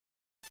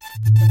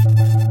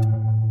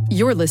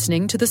You're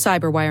listening to the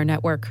Cyberwire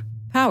Network,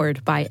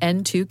 powered by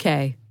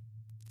N2K.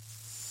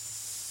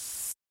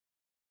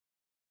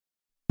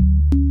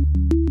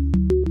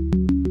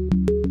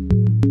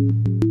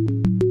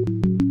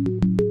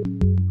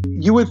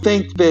 You would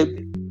think that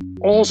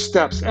all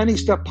steps, any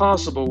step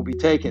possible, will be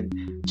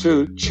taken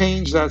to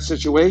change that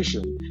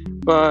situation,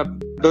 but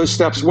those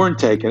steps weren't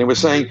taken. It was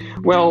saying,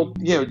 well,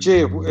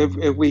 gee,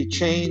 if we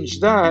change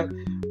that,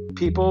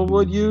 people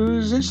would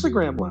use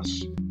Instagram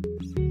less.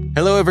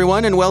 Hello,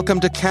 everyone, and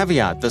welcome to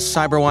Caveat, the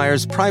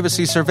Cyberwire's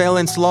privacy,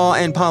 surveillance, law,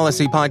 and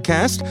policy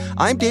podcast.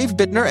 I'm Dave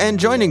Bittner, and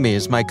joining me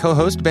is my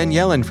co-host, Ben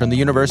Yellen from the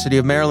University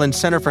of Maryland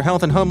Center for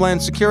Health and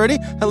Homeland Security.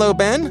 Hello,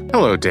 Ben.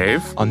 Hello,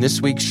 Dave. On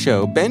this week's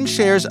show, Ben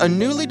shares a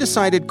newly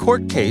decided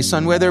court case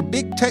on whether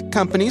big tech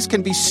companies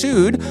can be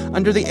sued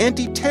under the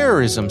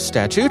anti-terrorism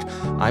statute.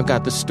 I've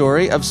got the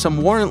story of some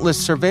warrantless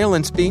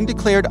surveillance being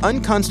declared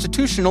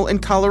unconstitutional in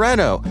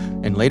Colorado.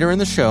 And later in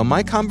the show,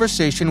 my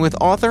conversation with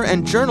author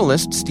and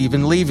journalist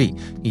Stephen Levy.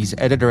 He's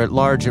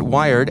editor-at-large at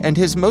Wired, and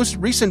his most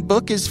recent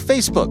book is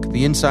Facebook,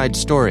 The Inside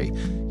Story.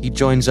 He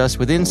joins us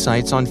with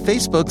insights on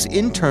Facebook's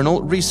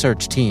internal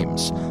research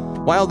teams.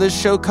 While this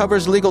show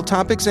covers legal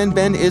topics and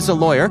Ben is a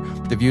lawyer,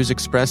 the views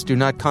expressed do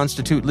not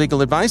constitute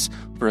legal advice.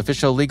 For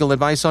official legal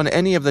advice on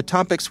any of the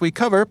topics we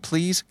cover,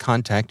 please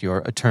contact your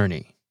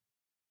attorney.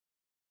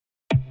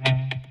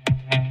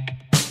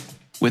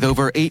 With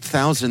over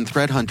 8,000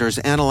 threat hunters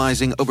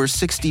analyzing over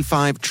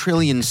 65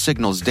 trillion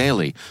signals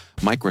daily,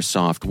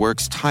 Microsoft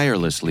works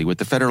tirelessly with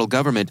the federal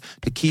government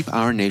to keep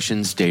our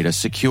nation's data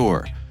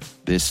secure.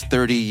 This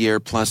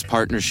 30-year-plus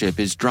partnership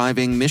is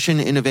driving mission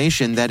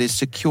innovation that is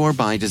secure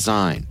by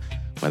design.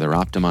 Whether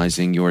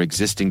optimizing your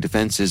existing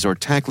defenses or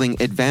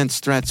tackling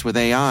advanced threats with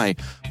AI,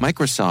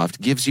 Microsoft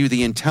gives you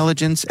the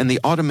intelligence and the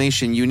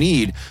automation you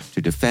need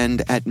to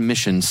defend at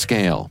mission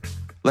scale.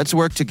 Let's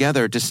work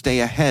together to stay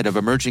ahead of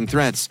emerging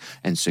threats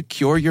and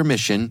secure your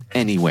mission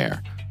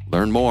anywhere.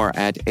 Learn more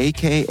at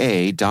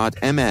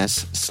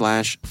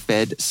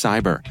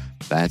aka.ms/fedcyber.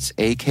 That's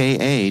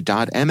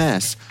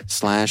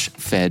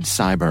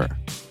aka.ms/fedcyber.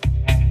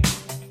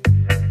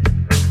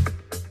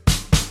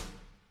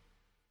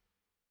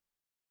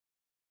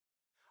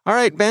 All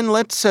right, Ben,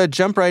 let's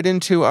jump right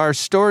into our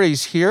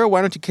stories here. Why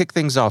don't you kick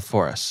things off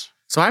for us?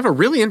 So I have a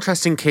really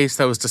interesting case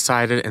that was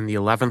decided in the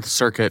 11th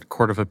Circuit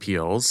Court of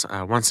Appeals.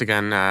 Once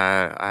again,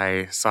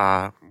 I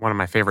saw one of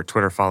my favorite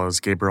Twitter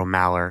follows, Gabriel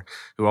Maller,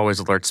 who always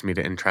alerts me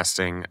to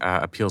interesting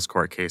appeals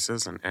court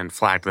cases, and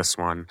flagged this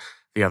one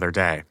the other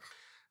day.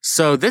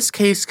 So this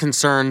case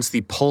concerns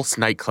the Pulse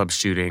nightclub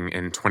shooting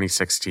in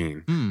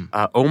 2016.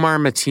 Omar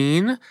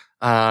Mateen,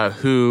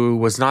 who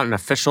was not an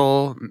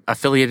official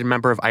affiliated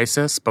member of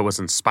ISIS, but was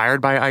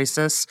inspired by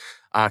ISIS,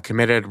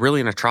 committed really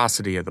an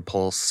atrocity at the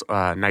Pulse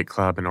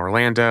nightclub in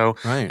Orlando,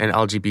 an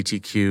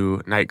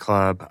LGBTQ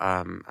nightclub.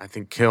 I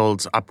think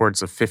killed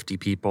upwards of 50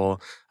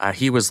 people.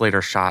 He was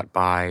later shot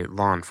by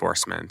law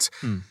enforcement.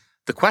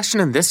 The question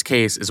in this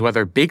case is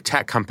whether big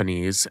tech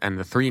companies, and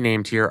the three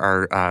named here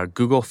are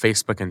Google,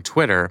 Facebook, and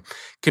Twitter,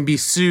 can be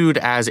sued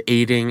as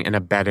aiding and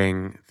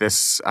abetting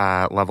this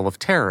level of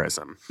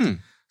terrorism.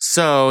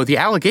 So the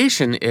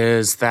allegation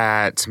is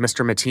that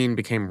Mr. Mateen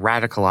became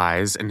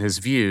radicalized in his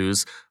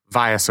views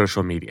via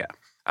social media.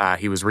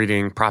 He was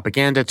reading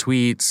propaganda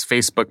tweets,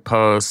 Facebook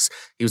posts.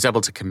 He was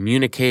able to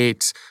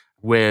communicate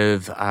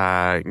with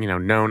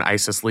known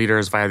ISIS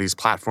leaders via these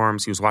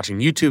platforms. He was watching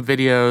YouTube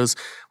videos,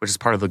 which is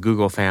part of the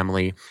Google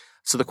family.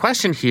 So the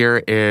question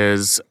here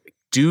is,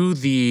 do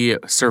the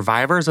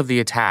survivors of the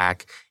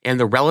attack and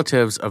the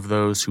relatives of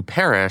those who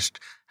perished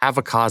have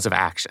a cause of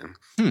action?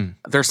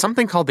 There's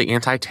something called the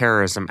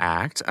Anti-Terrorism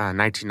Act,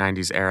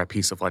 1990s era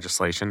piece of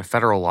legislation, a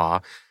federal law,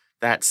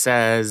 that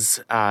says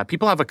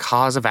people have a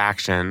cause of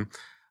action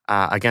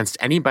against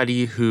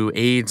anybody who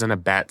aids and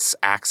abets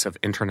acts of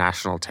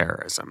international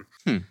terrorism.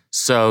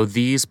 So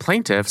these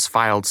plaintiffs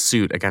filed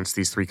suit against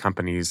these three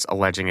companies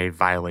alleging a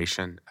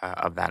violation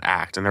of that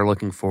act, and they're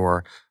looking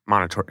for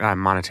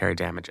monetary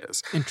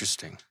damages.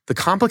 Interesting. The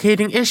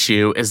complicating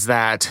issue is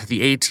that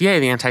the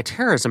ATA, the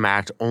Anti-Terrorism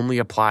Act, only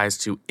applies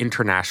to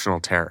international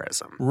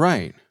terrorism.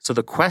 Right. So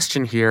the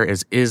question here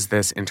is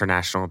this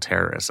international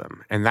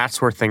terrorism? And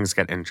that's where things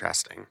get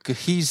interesting.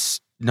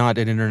 He's not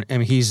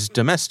he's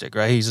domestic,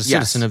 right? He's a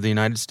citizen of the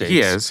United States. He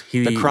is.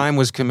 The crime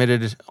was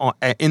committed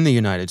in the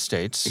United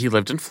States. He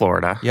lived in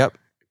Florida. Yep.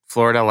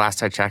 Florida,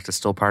 last I checked, is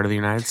still part of the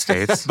United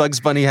States. Bugs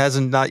Bunny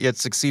hasn't not yet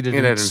succeeded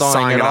in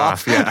sawing it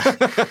off. Yeah.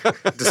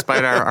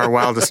 Despite our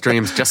wildest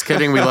dreams. Just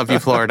kidding. We love you,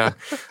 Florida.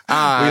 We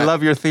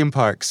love your theme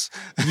parks.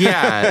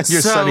 Yeah.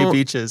 Your sunny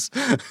beaches.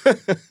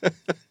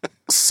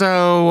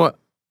 So,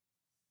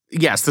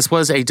 yes, this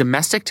was a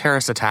domestic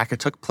terrorist attack. It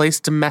took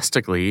place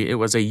domestically. It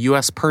was a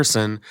U.S.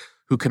 person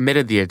who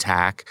committed the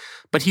attack,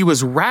 but he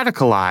was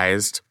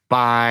radicalized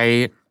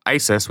by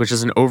ISIS, which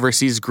is an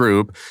overseas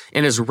group,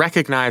 and is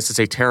recognized as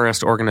a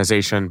terrorist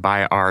organization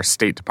by our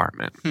State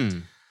Department.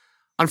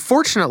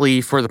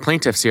 Unfortunately for the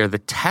plaintiffs here, the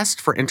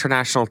test for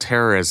international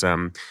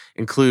terrorism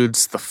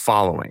includes the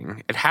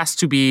following. It has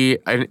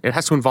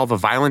to involve a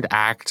violent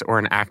act or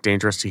an act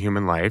dangerous to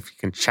human life. You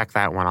can check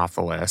that one off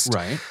the list.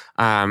 Right.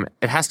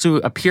 It has to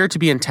appear to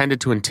be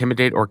intended to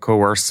intimidate or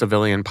coerce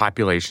civilian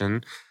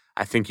population.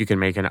 I think you can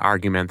make an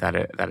argument that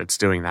it's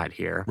doing that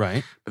here.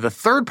 Right. But the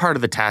third part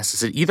of the test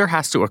is it either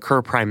has to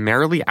occur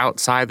primarily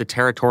outside the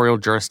territorial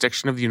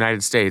jurisdiction of the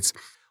United States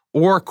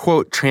or,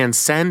 quote,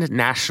 transcend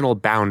national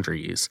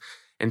boundaries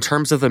in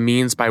terms of the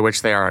means by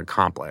which they are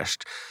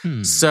accomplished.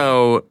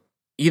 So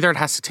either it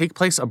has to take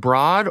place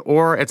abroad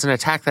or it's an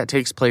attack that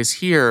takes place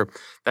here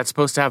that's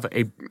supposed to have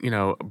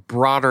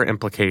broader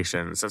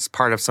implications. It's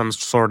part of some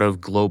sort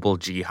of global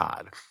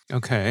jihad.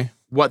 Okay.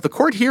 What the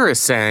court here is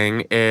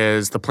saying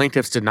is the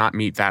plaintiffs did not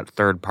meet that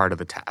third part of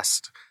the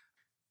test.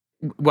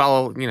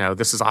 Well,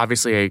 this is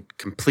obviously a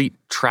complete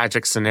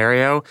tragic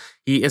scenario.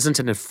 He isn't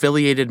an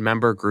affiliated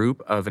member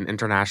group of an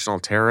international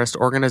terrorist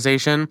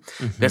organization.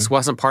 Mm-hmm. This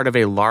wasn't part of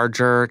a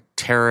larger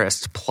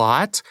terrorist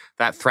plot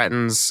that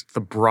threatens the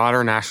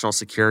broader national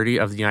security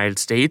of the United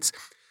States.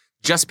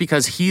 Just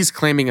because he's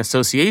claiming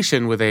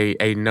association with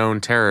a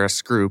known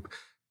terrorist group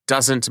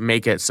doesn't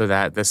make it so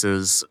that this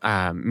is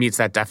meets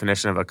that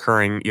definition of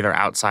occurring either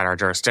outside our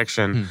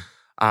jurisdiction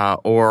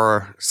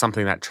or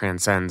something that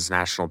transcends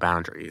national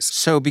boundaries.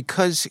 So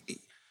because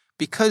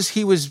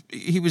he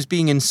was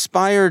being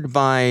inspired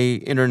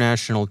by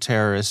international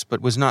terrorists,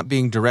 but was not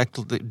being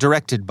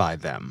directed by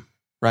them,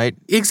 right?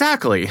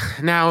 Exactly.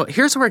 Now,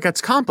 here's where it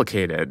gets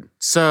complicated.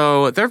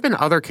 So there have been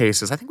other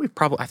cases. I think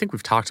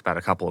we've talked about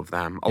a couple of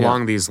them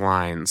along these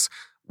lines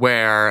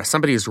where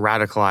somebody is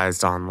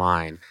radicalized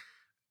online.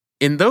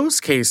 In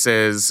those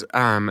cases,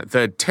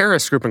 the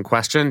terrorist group in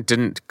question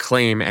didn't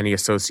claim any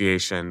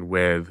association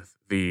with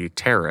the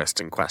terrorist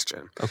in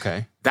question.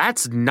 Okay.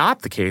 That's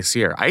not the case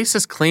here.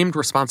 ISIS claimed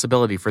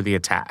responsibility for the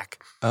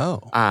attack. Oh.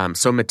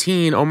 So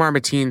Omar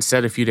Mateen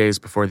said a few days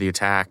before the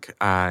attack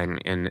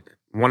in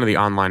one of the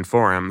online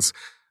forums,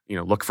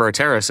 look for a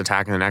terrorist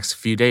attack in the next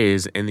few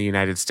days in the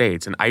United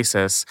States. And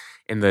ISIS,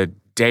 in the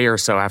day or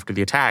so after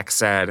the attack,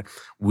 said,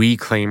 we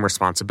claim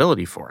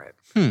responsibility for it.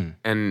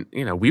 And,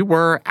 we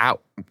were at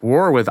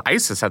war with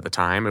ISIS at the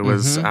time. It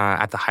was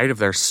at the height of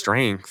their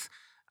strength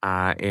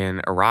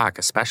in Iraq,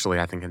 especially,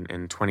 I think,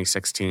 in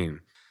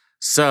 2016.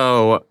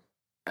 So,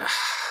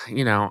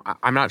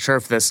 I'm not sure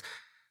if this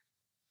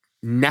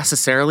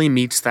necessarily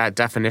meets that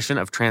definition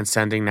of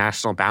transcending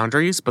national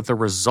boundaries, but the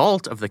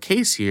result of the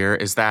case here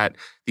is that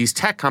these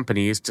tech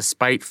companies,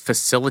 despite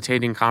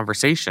facilitating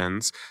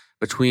conversations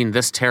between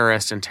this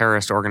terrorist and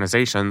terrorist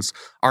organizations,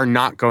 are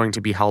not going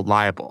to be held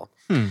liable.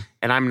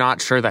 And I'm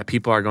not sure that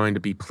people are going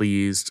to be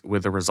pleased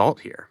with the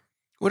result here.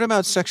 What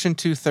about Section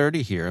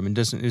 230 here? I mean,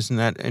 isn't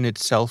that in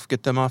itself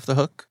get them off the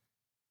hook?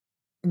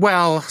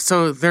 Well,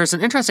 so there's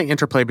an interesting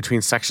interplay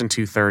between Section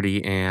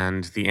 230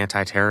 and the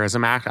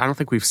Anti-Terrorism Act. I don't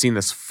think we've seen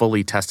this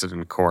fully tested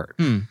in court.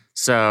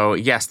 So,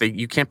 yes,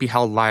 you can't be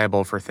held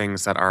liable for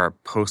things that are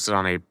posted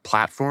on a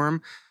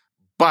platform,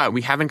 but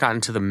we haven't gotten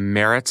to the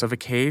merits of a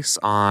case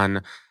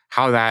on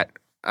how that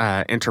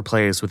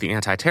interplays with the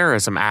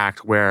Anti-Terrorism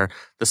Act, where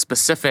the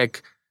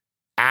specific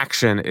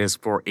action is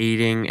for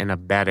aiding and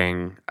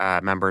abetting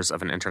members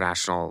of an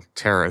international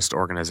terrorist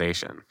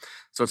organization.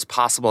 So it's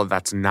possible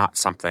that's not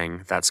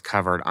something that's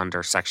covered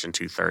under Section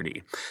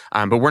 230.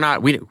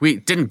 But we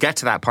didn't get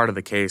to that part of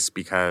the case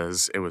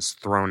because it was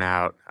thrown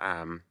out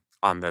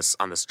on this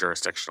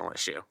jurisdictional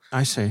issue.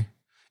 I see.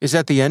 Is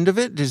that the end of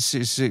it?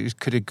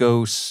 Could it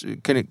go?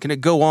 Can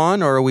it go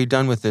on, or are we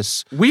done with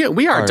this?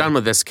 We are done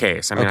with this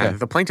case. I mean, Okay.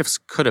 the plaintiffs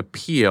could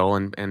appeal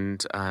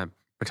and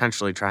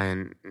potentially try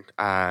and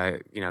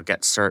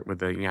get cert with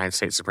the United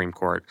States Supreme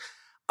Court.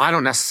 I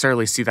don't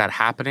necessarily see that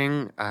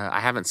happening. I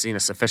haven't seen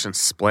a sufficient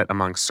split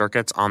among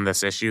circuits on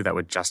this issue that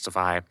would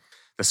justify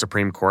the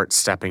Supreme Court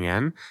stepping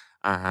in.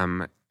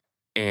 So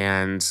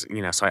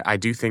I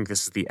do think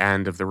this is the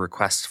end of the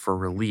request for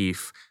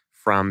relief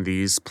from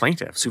these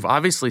plaintiffs who've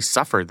obviously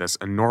suffered this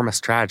enormous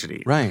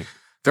tragedy. Right.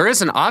 There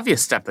is an obvious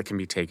step that can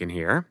be taken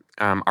here.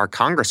 Our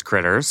Congress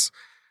critters,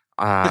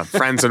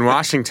 friends in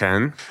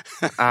Washington,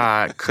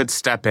 could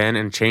step in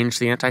and change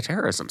the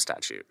anti-terrorism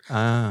statute.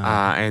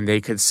 And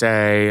they could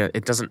say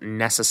it doesn't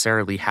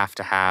necessarily have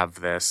to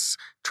have this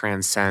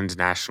transcend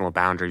national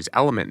boundaries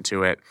element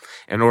to it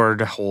in order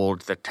to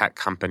hold the tech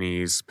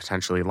companies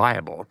potentially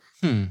liable.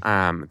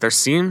 There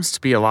seems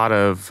to be a lot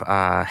of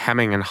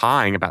hemming and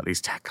hawing about these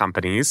tech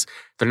companies.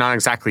 They're not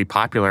exactly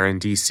popular in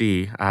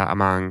D.C.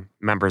 Among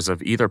members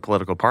of either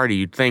political party.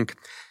 You'd think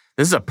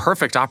this is a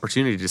perfect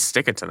opportunity to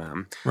stick it to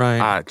them.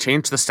 Right.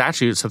 Change the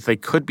statute so that they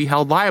could be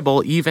held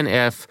liable even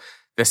if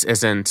this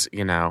isn't,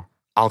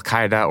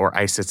 Al-Qaeda or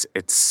ISIS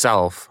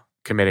itself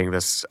committing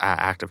this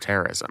act of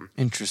terrorism.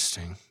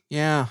 Interesting.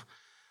 Yeah.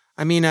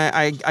 I mean,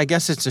 I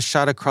guess it's a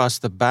shot across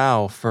the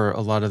bow for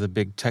a lot of the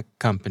big tech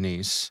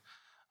companies.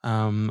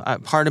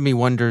 Part of me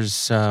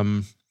wonders,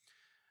 are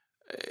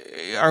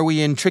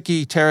we in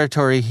tricky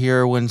territory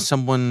here when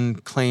someone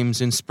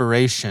claims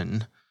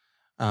inspiration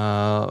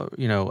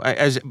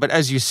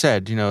As you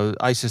said,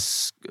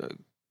 ISIS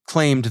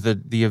claimed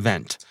the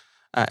event.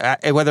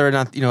 Whether or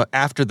not,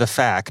 after the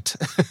fact,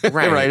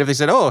 right? If they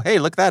said, "Oh, hey,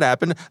 look, that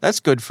happened. That's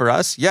good for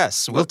us."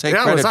 Yes, we'll take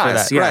credit for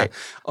that. Yeah. Right.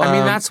 I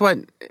mean, that's what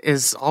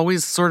is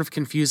always sort of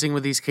confusing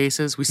with these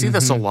cases. We see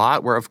this a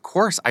lot, where of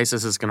course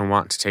ISIS is going to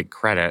want to take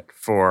credit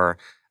for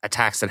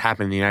attacks that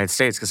happen in the United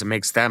States because it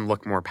makes them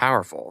look more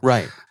powerful.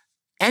 Right.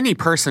 Any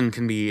person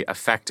can be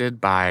affected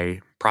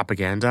by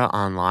propaganda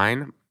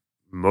online.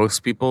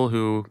 Most people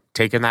who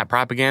take in that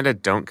propaganda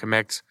don't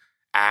commit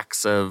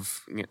acts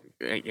of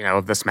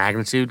of this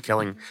magnitude,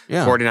 killing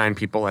 49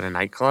 people at a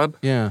nightclub.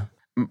 Yeah.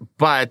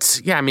 But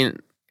I mean,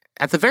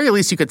 at the very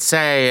least, you could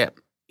say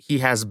he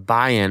has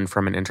buy-in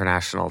from an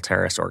international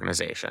terrorist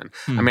organization.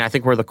 I mean, I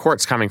think where the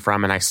court's coming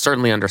from, and I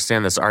certainly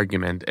understand this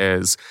argument,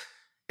 is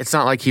it's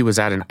not like he was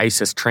at an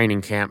ISIS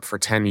training camp for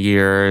 10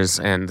 years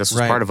and this was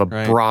part of a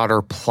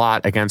broader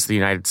plot against the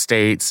United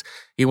States.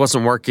 He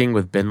wasn't working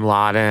with bin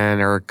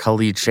Laden or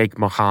Khalid Sheikh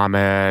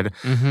Mohammed,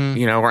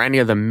 or any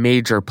of the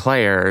major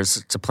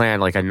players to plan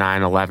like a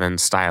 9/11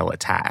 style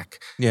attack.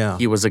 Yeah.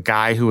 He was a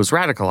guy who was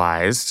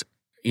radicalized,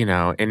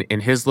 in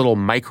his little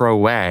micro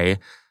way,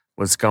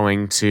 was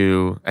going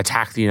to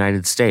attack the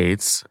United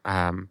States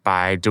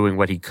by doing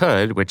what he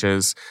could, which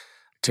is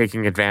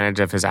taking advantage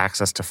of his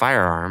access to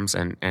firearms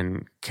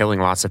and killing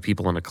lots of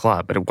people in a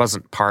club. But it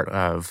wasn't part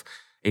of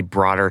a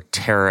broader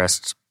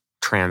terrorist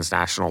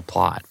transnational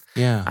plot.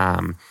 Yeah.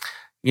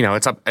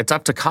 It's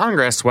up to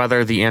Congress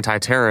whether the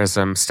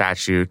anti-terrorism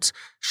statute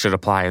should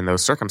apply in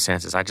those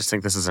circumstances. I just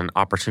think this is an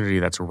opportunity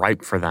that's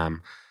ripe for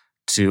them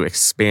to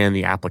expand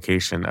the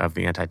application of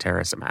the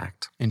Anti-Terrorism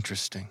Act.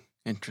 Interesting.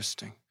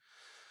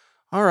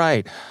 All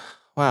right.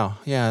 Wow.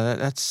 Yeah,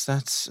 that's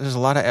there's a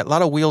lot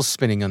of wheels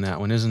spinning on that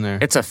one, isn't there?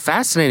 It's a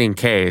fascinating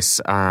case,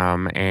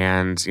 and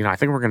I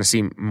think we're going to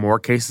see more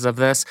cases of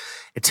this.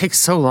 It takes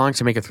so long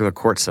to make it through the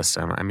court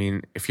system. I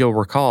mean, if you'll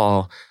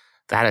recall,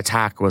 that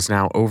attack was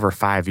now over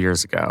 5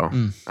 years ago.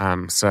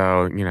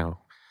 So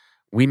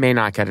we may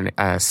not get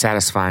a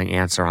satisfying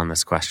answer on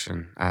this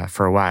question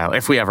for a while,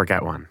 if we ever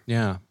get one.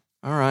 Yeah.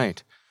 All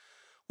right.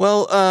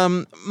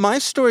 Well, my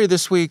story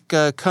this week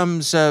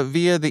comes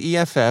via the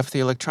EFF, the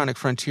Electronic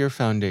Frontier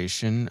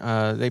Foundation.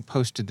 They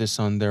posted this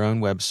on their own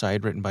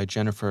website, written by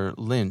Jennifer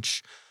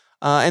Lynch.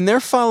 And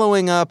they're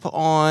following up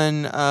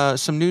on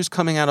some news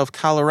coming out of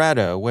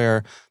Colorado,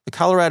 where the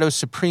Colorado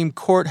Supreme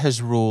Court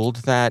has ruled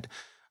that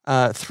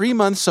 3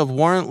 months of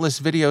warrantless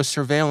video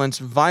surveillance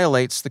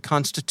violates the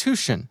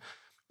Constitution.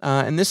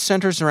 And this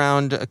centers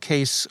around a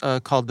case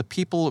called the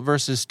People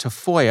versus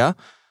Tafoya.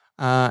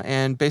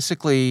 And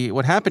basically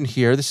what happened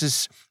here, this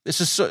is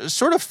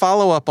sort of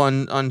follow-up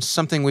on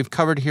something we've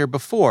covered here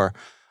before.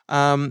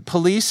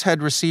 Police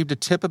had received a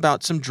tip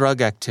about some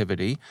drug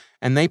activity,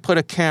 and they put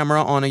a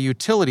camera on a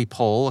utility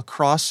pole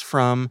across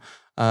from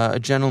a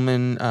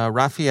gentleman,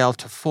 Rafael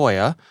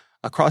Tafoya,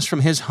 across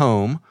from his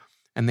home,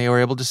 and they were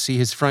able to see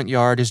his front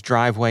yard, his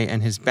driveway,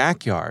 and his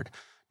backyard.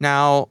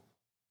 Now,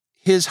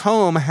 his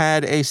home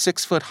had a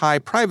 6-foot-high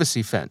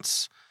privacy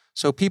fence.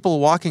 So people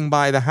walking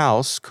by the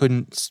house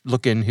couldn't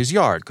look in his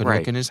yard, couldn't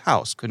look in his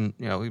house, couldn't,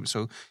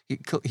 so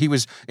he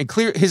was in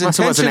clear, his intentions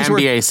were... Unless it was an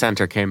NBA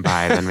center came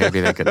by, then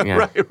maybe they could,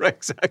 Right,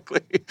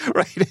 exactly.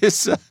 Right.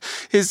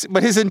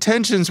 But his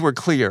intentions were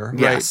clear,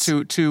 yes.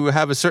 Right, to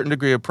have a certain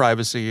degree of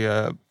privacy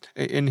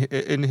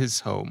in his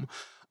home.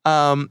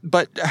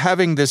 But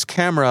having this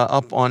camera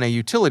up on a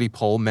utility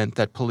pole meant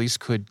that police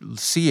could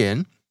see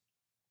in,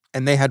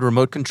 and they had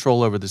remote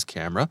control over this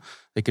camera.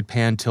 They could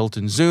pan, tilt,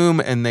 and zoom,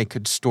 and they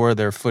could store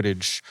their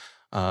footage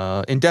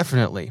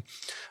indefinitely.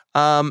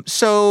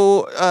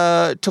 So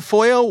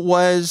Tafoya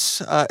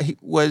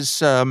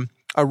was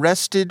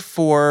arrested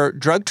for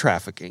drug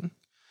trafficking,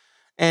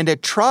 and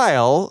at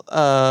trial,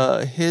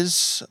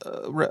 his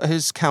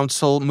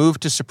counsel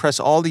moved to suppress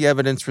all the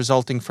evidence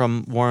resulting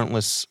from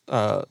warrantless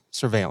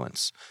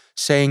surveillance,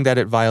 saying that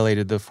it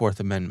violated the Fourth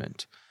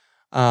Amendment.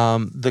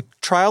 The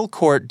trial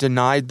court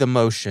denied the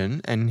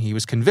motion, and he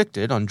was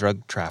convicted on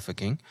drug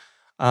trafficking.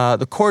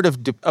 The Court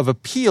of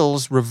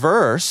Appeals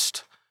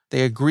reversed.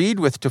 They agreed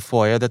with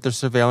Tafoya that the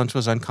surveillance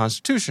was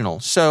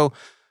unconstitutional. So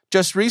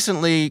just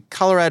recently,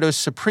 Colorado's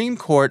Supreme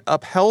Court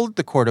upheld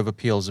the Court of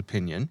Appeals'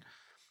 opinion,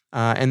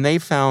 and they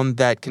found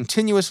that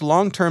continuous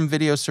long-term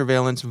video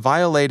surveillance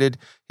violated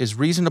his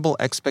reasonable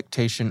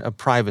expectation of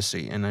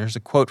privacy. And there's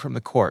a quote from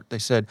the court. They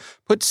said,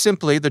 "Put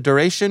simply, the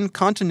duration,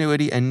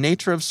 continuity, and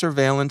nature of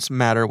surveillance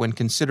matter when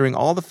considering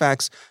all the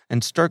facts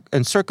and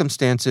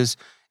circumstances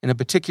in a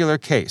particular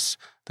case.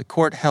 The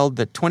court held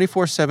that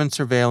 24/7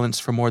 surveillance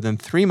for more than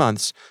 3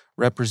 months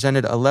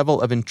represented a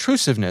level of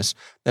intrusiveness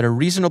that a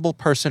reasonable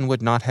person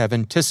would not have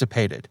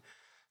anticipated."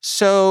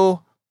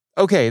 So,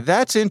 okay,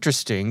 that's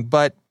interesting,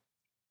 but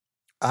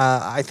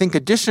I think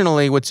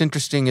additionally what's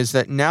interesting is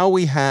that now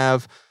we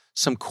have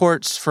some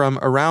courts from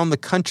around the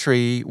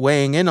country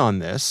weighing in on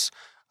this.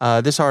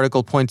 This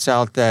article points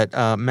out that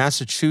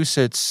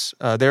Massachusetts,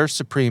 their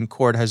Supreme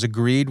Court has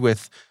agreed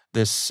with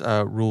this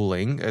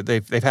ruling.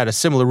 They've had a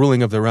similar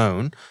ruling of their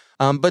own.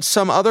 But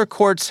some other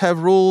courts have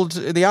ruled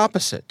the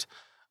opposite.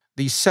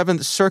 The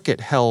Seventh Circuit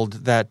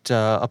held that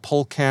a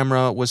poll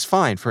camera was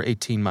fine for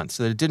 18 months,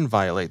 that it didn't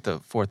violate the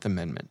Fourth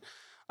Amendment.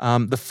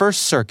 The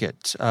First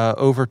Circuit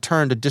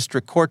overturned a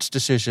district court's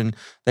decision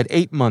that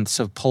 8 months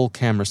of poll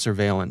camera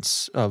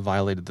surveillance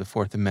violated the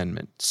Fourth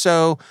Amendment.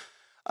 So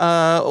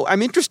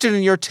I'm interested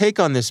in your take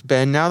on this,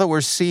 Ben. Now that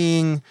we're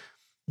seeing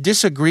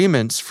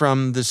disagreements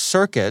from the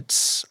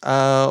circuits,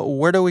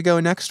 where do we go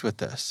next with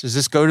this? Does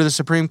this go to the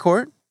Supreme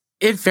Court?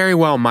 It very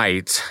well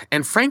might.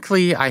 And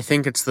frankly, I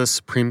think it's the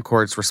Supreme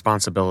Court's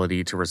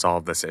responsibility to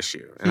resolve this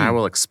issue. And I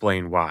will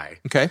explain why.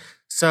 Okay.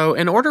 So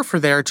in order for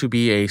there to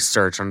be a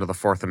search under the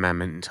Fourth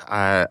Amendment,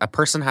 a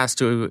person has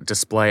to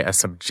display a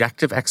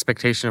subjective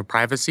expectation of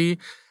privacy,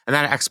 and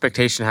that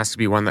expectation has to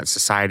be one that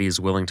society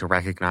is willing to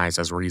recognize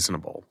as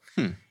reasonable.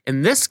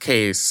 In this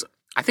case,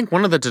 I think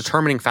one of the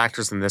determining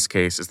factors in this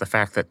case is the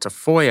fact that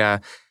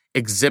Tafoya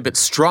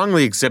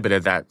strongly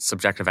exhibited that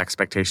subjective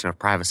expectation of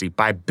privacy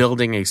by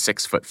building a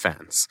 6-foot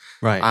fence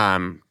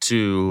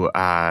to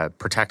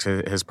protect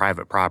his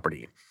private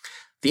property.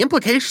 The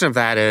implication of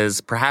that is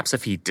perhaps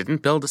if he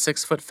didn't build a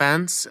 6-foot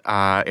fence,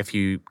 if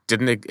he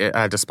didn't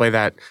display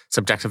that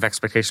subjective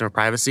expectation of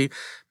privacy,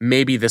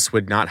 maybe this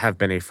would not have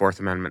been a Fourth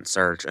Amendment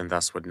search and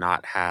thus would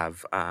not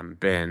have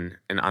been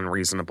an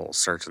unreasonable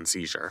search and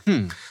seizure.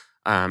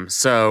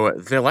 So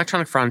the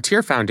Electronic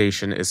Frontier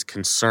Foundation is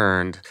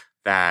concerned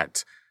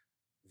that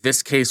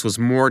this case was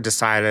more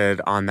decided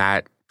on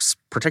that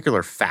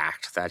particular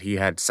fact that he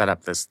had set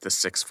up this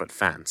 6-foot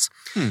fence.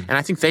 And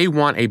I think they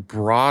want a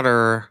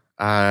broader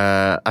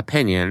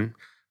opinion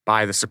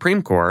by the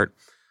Supreme Court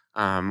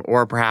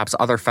or perhaps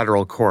other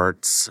federal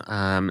courts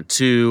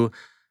to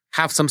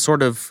have some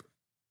sort of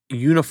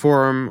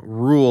uniform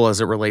rule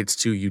as it relates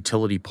to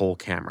utility pole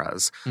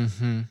cameras.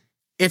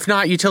 If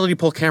not utility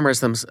pole cameras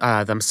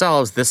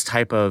themselves, this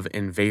type of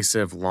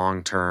invasive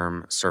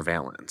long-term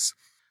surveillance.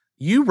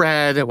 You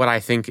read what I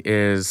think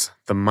is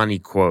the money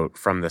quote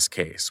from this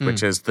case,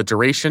 which is the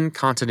duration,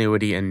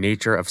 continuity, and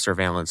nature of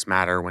surveillance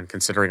matter when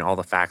considering all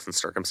the facts and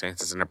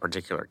circumstances in a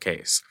particular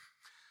case.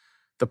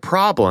 The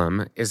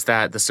problem is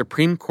that the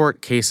Supreme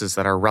Court cases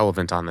that are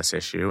relevant on this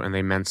issue, and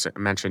they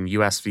mention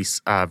U.S.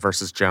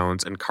 versus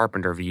Jones and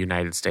Carpenter v.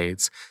 United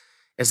States,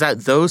 is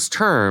that those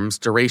terms,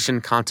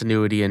 duration,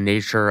 continuity, and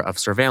nature of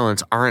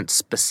surveillance, aren't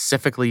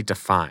specifically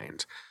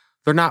defined.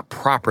 They're not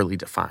properly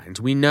defined.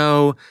 We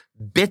know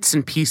bits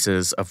and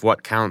pieces of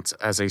what counts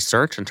as a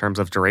search in terms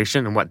of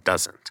duration and what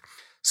doesn't.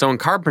 So in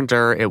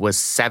Carpenter, it was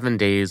 7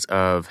 days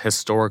of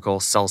historical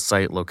cell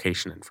site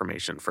location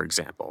information, for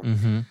example.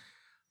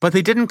 But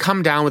they didn't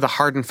come down with a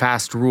hard and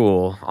fast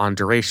rule on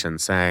duration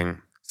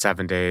saying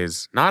 7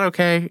 days, not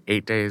okay,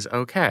 8 days,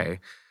 okay.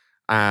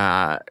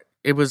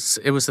 It was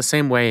the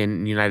same way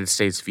in United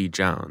States v.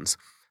 Jones.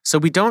 So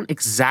we don't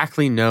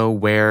exactly know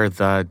where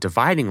the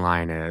dividing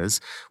line is,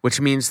 which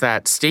means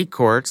that state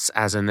courts,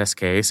 as in this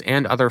case,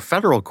 and other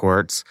federal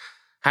courts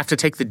have to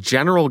take the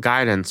general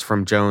guidance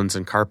from Jones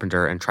and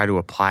Carpenter and try to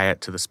apply it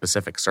to the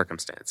specific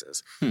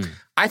circumstances.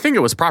 I think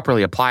it was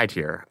properly applied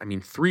here. I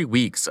mean, 3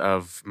 weeks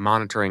of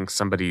monitoring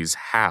somebody's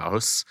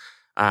house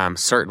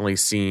certainly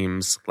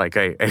seems like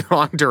a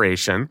long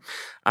duration.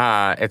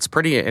 It's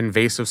pretty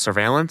invasive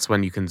surveillance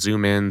when you can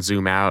zoom in,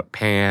 zoom out,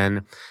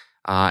 pan,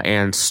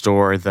 and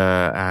store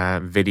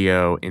the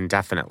video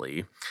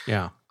indefinitely.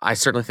 Yeah. I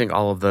certainly think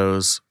all of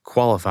those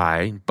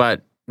qualify,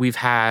 but we've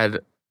had,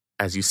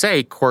 as you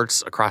say,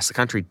 courts across the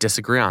country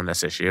disagree on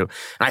this issue.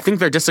 And I think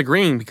they're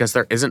disagreeing because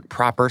there isn't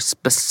proper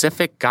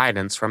specific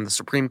guidance from the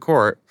Supreme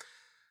Court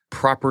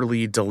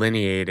properly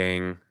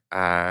delineating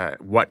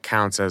what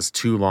counts as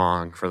too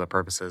long for the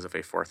purposes of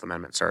a Fourth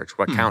Amendment search,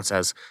 what counts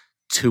as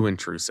too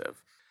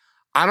intrusive.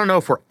 I don't know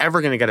if we're ever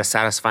going to get a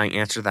satisfying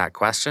answer to that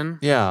question.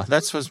 Yeah,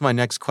 that was my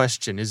next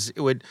question.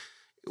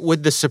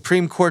 Would the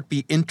Supreme Court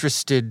be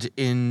interested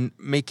in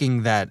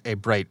making that a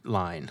bright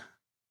line?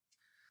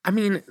 I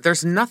mean,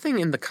 there's nothing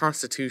in the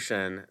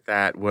Constitution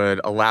that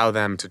would allow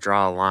them to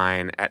draw a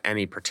line at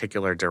any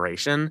particular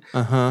duration.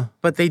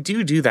 But they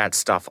do that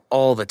stuff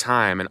all the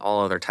time in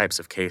all other types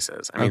of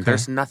cases. I mean,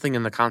 there's nothing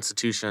in the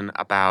Constitution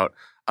about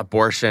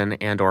abortion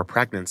and or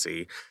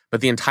pregnancy,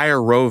 but the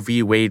entire Roe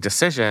v. Wade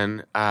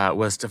decision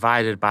was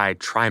divided by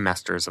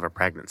trimesters of a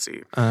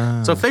pregnancy.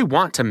 So if they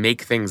want to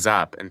make things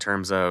up in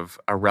terms of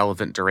a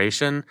relevant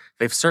duration,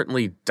 they've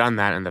certainly done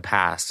that in the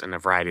past in a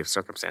variety of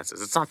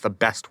circumstances. It's not the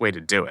best way to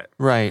do it.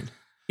 Right.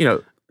 You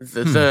know,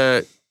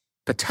 the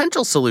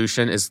potential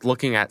solution is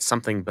looking at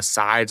something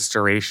besides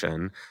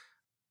duration,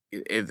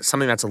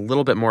 something that's a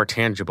little bit more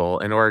tangible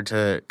in order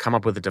to come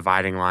up with a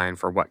dividing line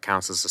for what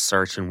counts as a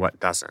search and what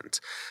doesn't.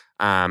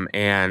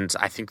 And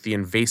I think the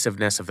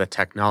invasiveness of the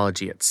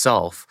technology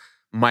itself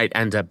might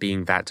end up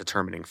being that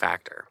determining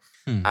factor.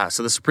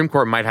 So the Supreme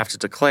Court might have to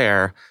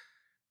declare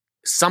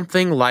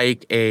something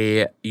like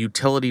a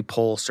utility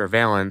pole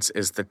surveillance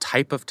is the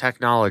type of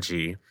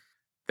technology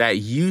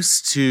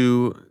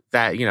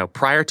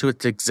prior to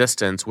its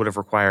existence would have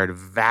required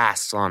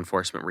vast law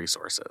enforcement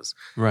resources.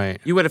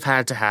 Right. You would have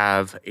had to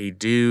have a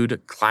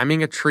dude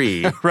climbing a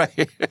tree.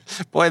 Right.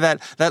 Boy,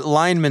 that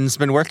lineman's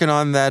been working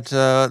on that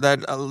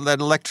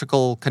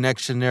electrical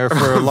connection there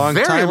for a long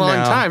time Very long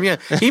now. time, yeah.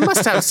 He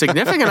must have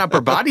significant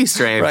upper body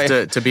strength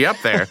Right. to be up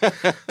there.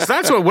 So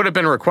that's what would have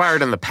been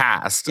required in the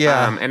past.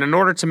 Yeah. And in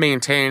order to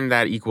maintain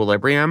that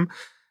equilibrium,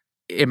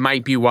 it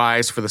might be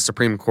wise for the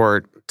Supreme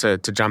Court to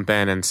jump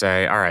in and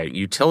say, all right,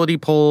 utility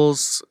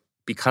poles,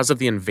 because of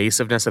the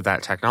invasiveness of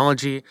that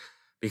technology,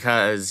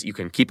 because you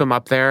can keep them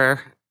up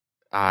there,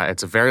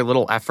 it's a very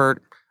little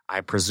effort.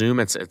 I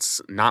presume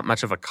it's not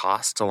much of a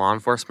cost to law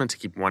enforcement to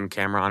keep one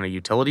camera on a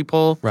utility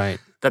pole. Right.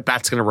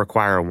 That's going to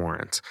require a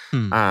warrant.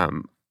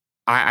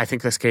 I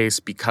think this case,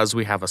 because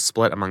we have a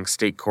split among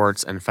state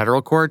courts and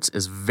federal courts,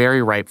 is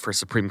very ripe for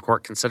Supreme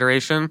Court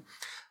consideration.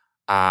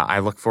 I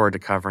look forward to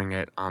covering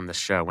it on the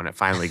show when it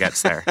finally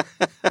gets there.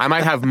 I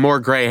might have more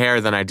gray hair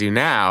than I do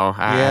now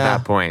at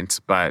that point,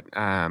 but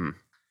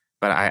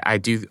I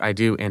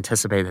do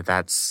anticipate that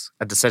that's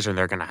a decision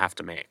they're going to have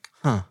to make.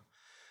 Huh.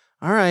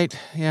 All right.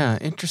 Yeah,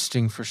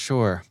 interesting for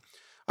sure.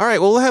 All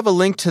right. Well, we'll have a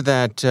link to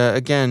that.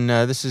 Again,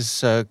 this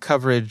is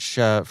coverage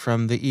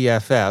from the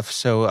EFF,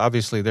 so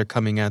obviously they're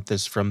coming at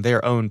this from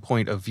their own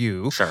point of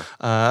view. Sure.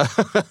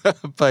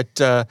 But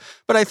I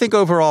think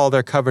overall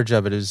their coverage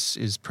of it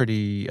is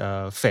pretty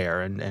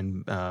fair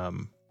and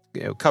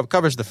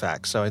covers the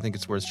facts. So I think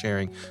it's worth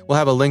sharing. We'll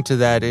have a link to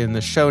that in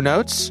the show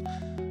notes.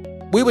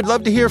 We would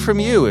love to hear from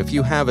you. If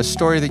you have a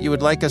story that you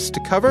would like us to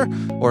cover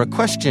or a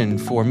question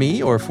for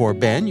me or for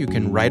Ben, you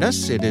can write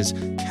us. It is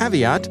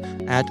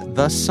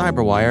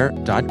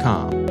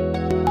caveat@thecyberwire.com.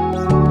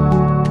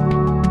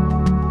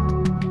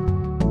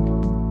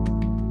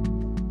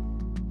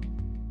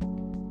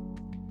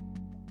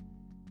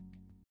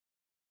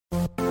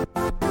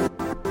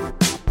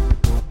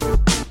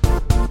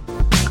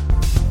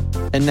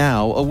 And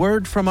now, a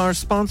word from our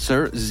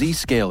sponsor,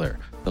 Zscaler,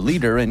 the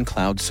leader in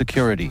cloud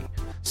security.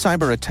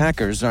 Cyber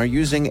attackers are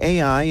using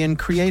AI in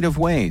creative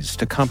ways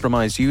to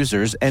compromise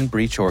users and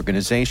breach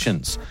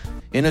organizations.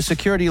 In a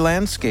security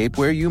landscape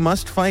where you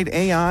must fight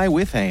AI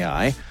with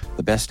AI,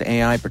 the best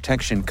AI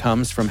protection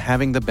comes from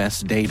having the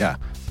best data.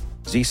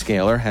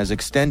 Zscaler has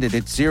extended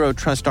its Zero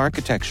Trust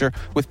architecture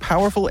with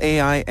powerful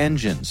AI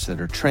engines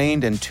that are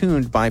trained and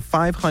tuned by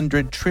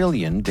 500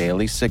 trillion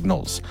daily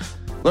signals.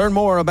 Learn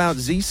more about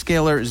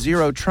Zscaler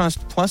Zero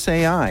Trust plus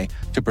AI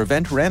to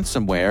prevent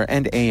ransomware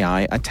and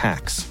AI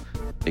attacks.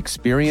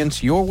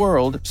 Experience your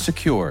world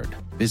secured.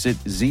 Visit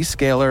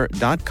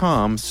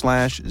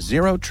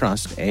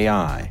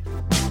zscaler.com/zerotrustai.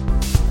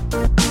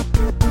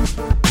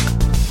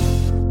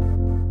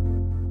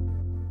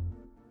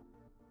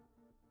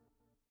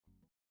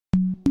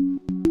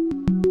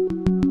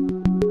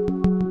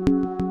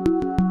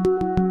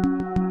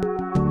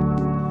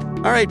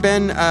 All right,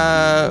 Ben,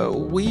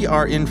 we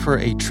are in for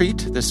a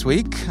treat this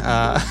week.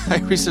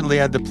 I recently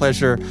had the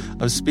pleasure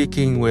of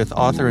speaking with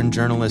author and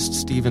journalist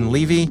Stephen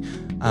Levy.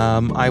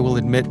 I will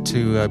admit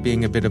to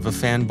being a bit of a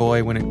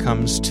fanboy when it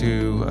comes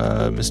to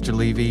Mr.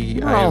 Levy.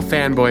 We're all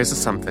fanboys of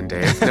something,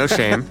 Dave. No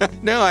shame.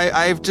 No,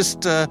 I've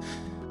just...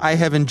 I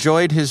have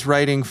enjoyed his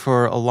writing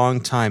for a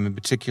long time. In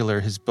particular,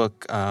 his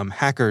book,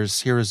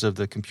 Hackers, Heroes of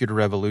the Computer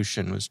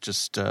Revolution, was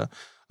just a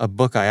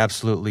book I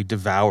absolutely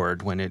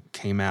devoured when it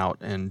came out.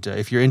 And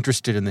if you're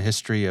interested in the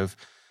history of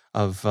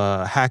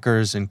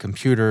hackers and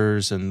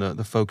computers and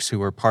the folks who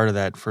were part of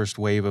that first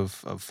wave of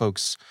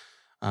folks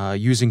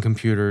using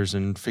computers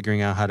and figuring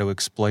out how to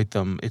exploit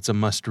them, it's a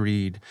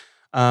must-read.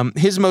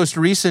 His most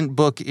recent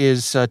book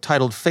is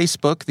titled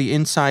Facebook, The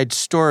Inside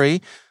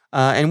Story.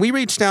 And we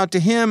reached out to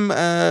him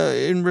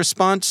in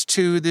response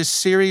to this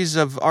series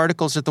of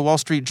articles that the Wall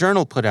Street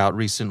Journal put out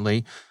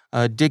recently,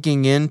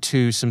 digging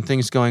into some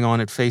things going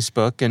on at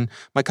Facebook. And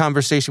my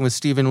conversation with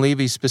Stephen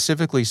Levy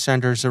specifically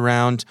centers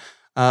around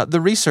the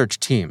research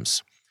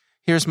teams.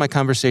 Here's my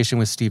conversation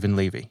with Stephen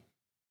Levy.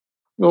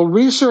 Well,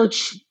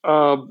 research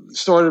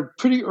started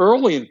pretty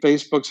early in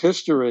Facebook's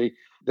history.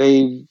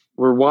 They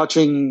were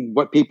watching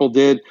what people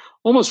did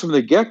almost from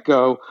the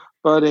get-go.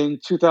 But in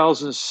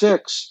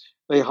 2006,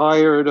 they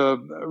hired a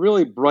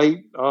really bright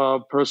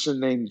person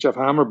named Jeff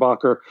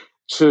Hammerbacher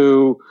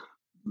to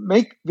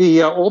make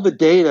all the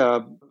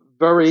data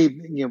very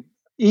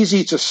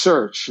easy to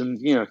search. And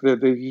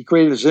he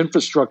created this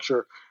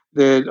infrastructure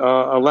that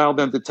allowed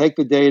them to take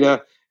the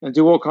data and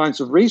do all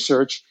kinds of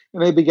research.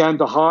 And they began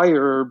to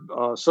hire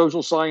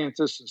social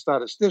scientists and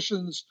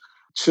statisticians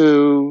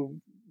to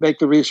make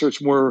the research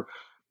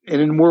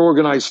in a more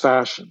organized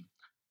fashion.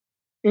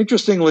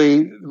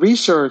 Interestingly,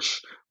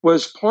 research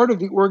was part of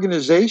the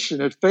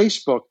organization at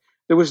Facebook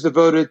that was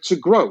devoted to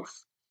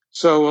growth.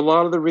 So a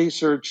lot of the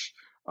research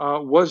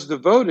was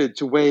devoted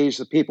to ways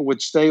that people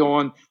would stay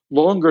on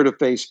longer to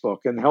Facebook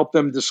and help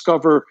them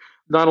discover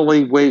not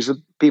only ways that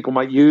people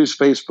might use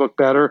Facebook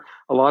better.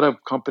 A lot of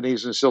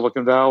companies in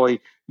Silicon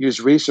Valley use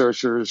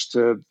researchers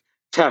to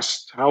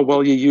test how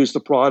well you use the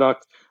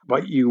product,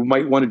 what you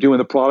might want to do in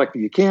the product that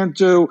you can't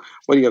do,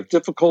 what you have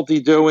difficulty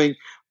doing.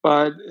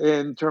 But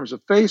in terms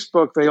of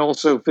Facebook, they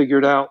also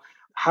figured out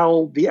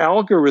how the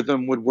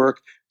algorithm would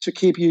work to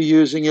keep you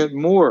using it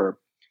more.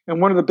 And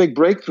one of the big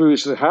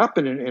breakthroughs that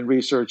happened in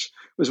research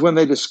was when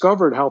they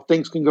discovered how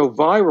things can go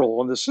viral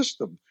on the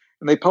system.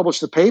 And they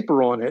published a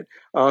paper on it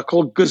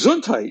called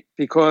Gesundheit,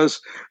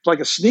 because like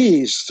a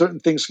sneeze, certain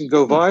things can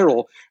go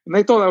viral. And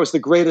they thought that was the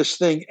greatest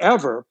thing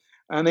ever.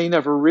 And they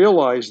never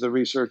realized, the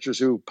researchers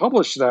who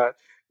published that,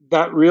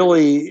 that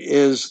really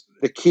is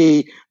the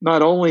key,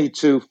 not only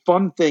to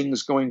fun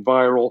things going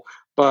viral,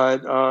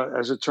 but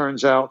as it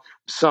turns out,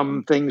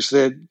 some things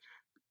that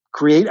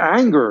create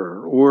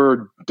anger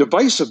or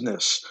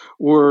divisiveness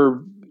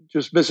or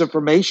just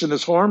misinformation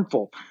that's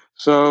harmful.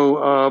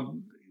 So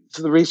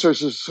the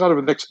research is sort of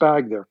a mixed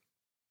bag there.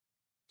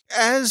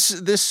 As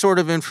this sort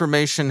of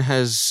information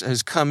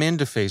has come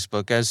into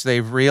Facebook, as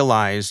they've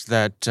realized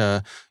that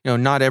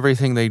not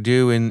everything they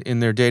do in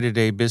their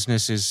day-to-day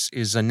business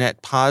is a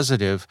net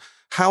positive,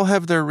 how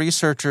have their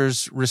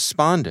researchers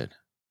responded?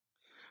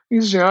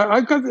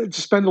 I've got to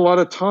spend a lot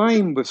of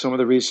time with some of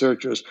the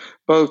researchers,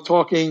 both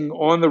talking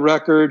on the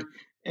record,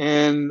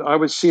 and I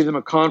would see them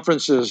at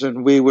conferences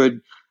and we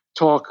would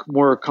talk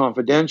more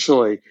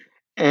confidentially.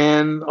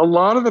 And a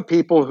lot of the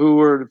people who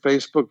were in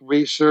Facebook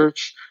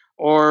research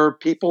are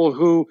people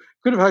who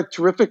could have had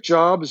terrific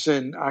jobs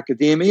in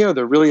academia.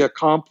 They're really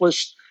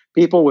accomplished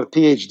people with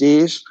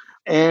PhDs.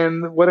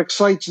 And what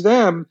excites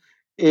them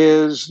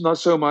is not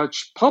so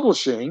much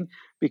publishing,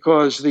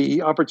 because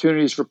the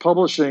opportunities for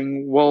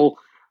publishing, well,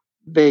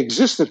 they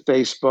exist at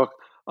Facebook,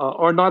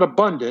 are not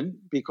abundant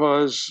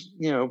because,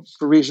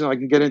 for reasons I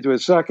can get into in a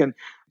second,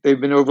 they've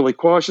been overly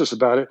cautious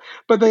about it,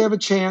 but they have a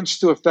chance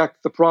to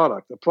affect the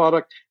product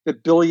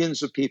that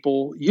billions of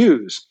people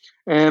use.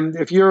 And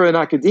if you're in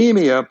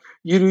academia,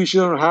 you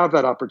usually don't have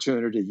that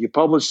opportunity. You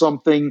publish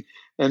something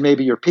and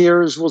maybe your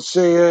peers will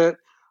see it,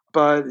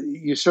 but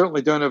you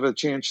certainly don't have a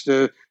chance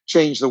to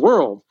change the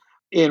world.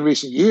 In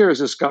recent years,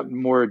 it's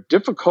gotten more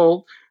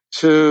difficult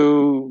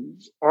to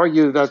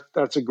argue that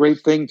that's a great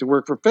thing to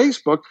work for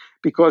Facebook,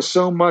 because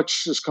so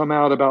much has come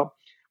out about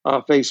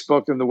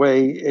Facebook and the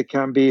way it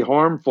can be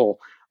harmful.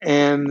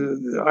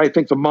 And I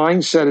think the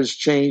mindset has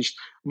changed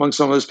among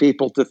some of those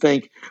people to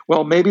think,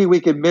 well, maybe we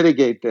could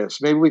mitigate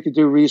this. Maybe we could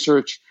do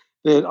research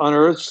that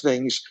unearths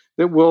things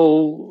that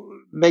will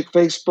make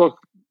Facebook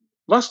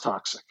less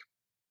toxic.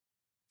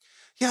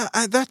 Yeah,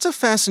 that's a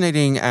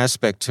fascinating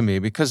aspect to me,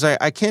 because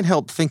I can't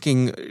help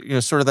thinking,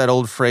 sort of that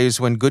old phrase,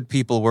 when good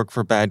people work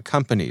for bad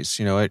companies.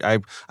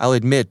 I'll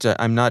admit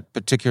I'm not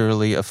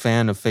particularly a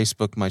fan of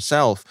Facebook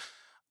myself.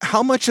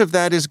 How much of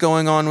that is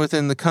going on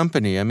within the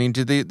company? I mean,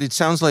 it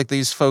sounds like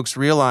these folks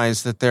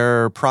realize that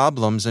there are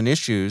problems and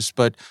issues,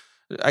 but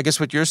I guess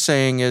what you're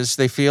saying is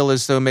they feel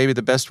as though maybe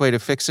the best way to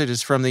fix it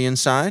is from the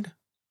inside?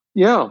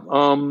 Yeah.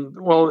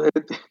 Well,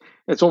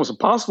 it's almost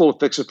impossible to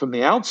fix it from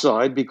the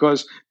outside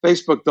because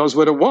Facebook does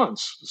what it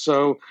wants.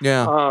 So,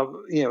 Yeah.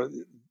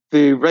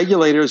 The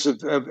regulators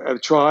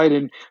have tried,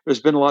 and there's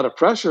been a lot of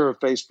pressure of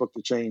Facebook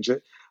to change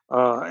it.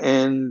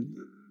 And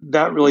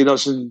that really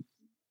doesn't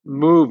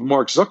move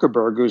Mark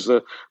Zuckerberg, who's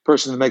the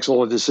person that makes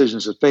all the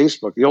decisions at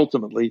Facebook. The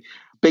ultimately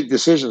big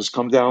decisions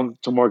come down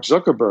to Mark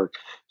Zuckerberg.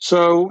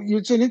 So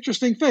it's an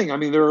interesting thing. I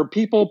mean, there are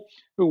people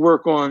who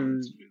work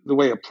on the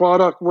way a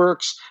product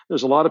works.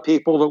 There's a lot of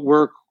people that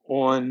work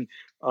on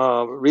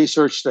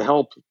research to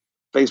help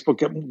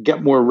Facebook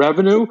get more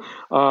revenue.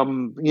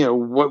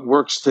 What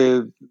works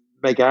to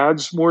make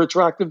ads more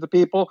attractive to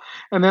people.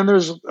 And then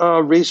there's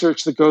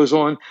research that goes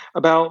on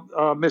about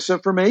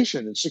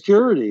misinformation and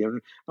security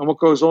and what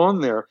goes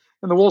on there.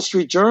 And the Wall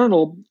Street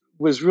Journal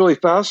was really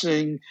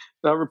fascinating,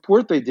 that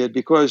report they did,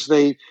 because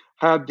they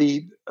had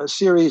a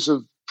series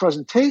of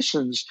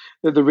presentations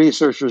that the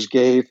researchers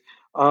gave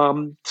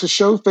to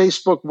show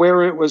Facebook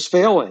where it was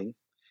failing,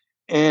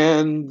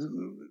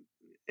 and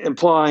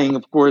implying,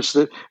 of course,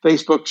 that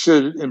Facebook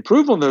should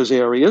improve on those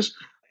areas.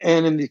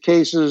 And in the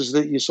cases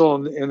that you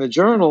saw in the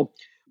journal,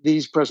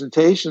 these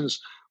presentations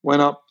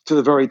went up to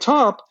the very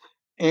top.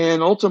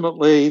 And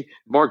ultimately,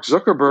 Mark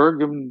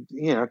Zuckerberg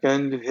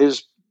and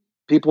his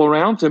people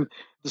around him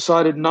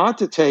decided not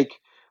to take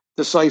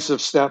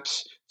decisive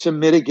steps to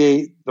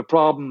mitigate the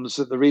problems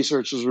that the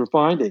researchers were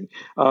finding.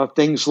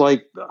 Things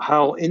like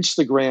how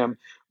Instagram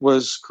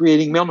was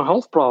creating mental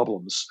health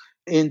problems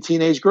in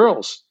teenage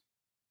girls.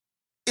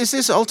 Is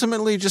this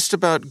ultimately just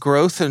about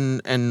growth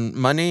and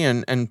money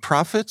and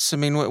profits? I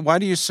mean, why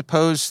do you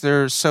suppose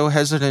they're so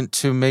hesitant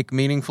to make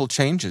meaningful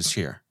changes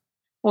here?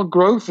 Well,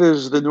 growth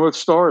is the North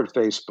Star at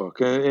Facebook.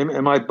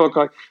 In my book,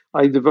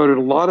 I devoted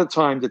a lot of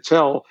time to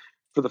tell,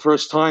 for the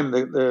first time,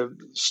 the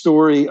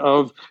story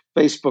of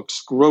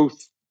Facebook's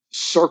growth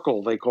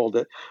circle, they called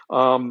it,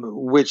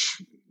 which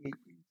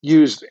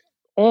used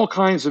all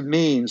kinds of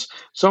means,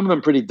 some of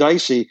them pretty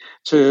dicey,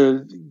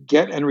 to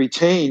get and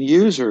retain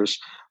users.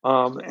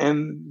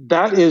 And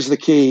that is the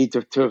key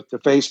to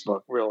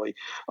Facebook, really.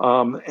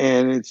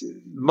 And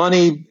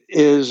money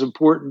is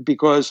important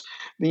because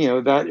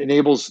that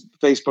enables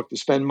Facebook to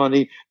spend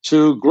money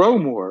to grow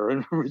more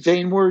and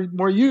retain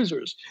more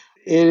users.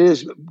 it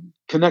is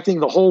connecting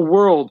the whole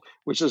world,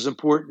 which is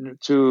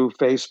important to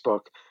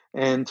Facebook.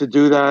 And to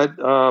do that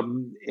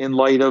in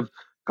light of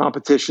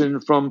competition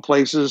from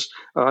places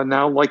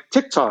now like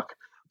TikTok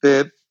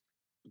that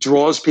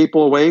draws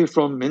people away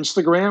from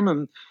Instagram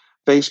and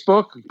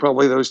Facebook.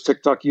 Probably those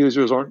TikTok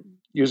users aren't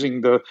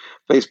using the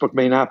Facebook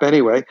main app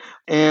anyway.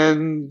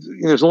 And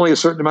there's only a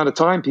certain amount of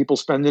time people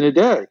spend in a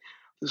day.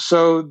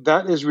 So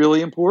that is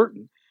really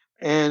important.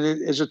 And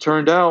as it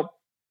turned out,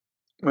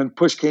 when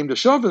push came to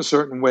shove in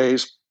certain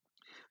ways,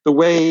 the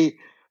way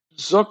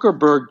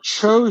Zuckerberg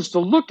chose to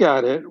look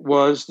at it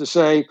was to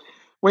say,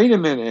 wait a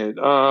minute,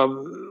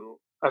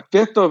 a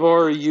fifth of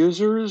our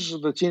users,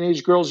 the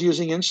teenage girls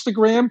using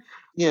Instagram,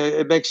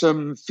 it makes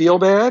them feel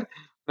bad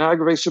and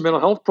aggravates their mental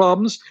health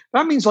problems.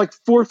 That means like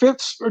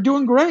 4/5 are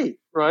doing great,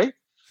 right?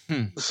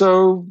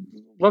 So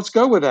let's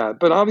go with that.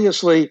 But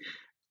obviously,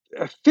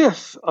 a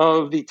fifth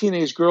of the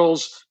teenage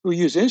girls who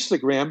use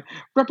Instagram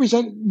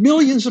represent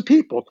millions of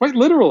people, quite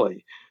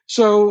literally.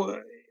 So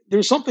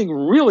there's something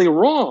really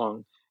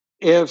wrong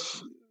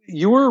if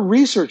your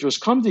researchers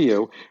come to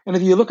you, and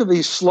if you look at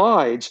these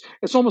slides,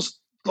 it's almost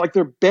like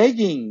they're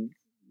begging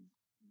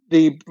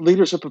the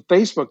leadership of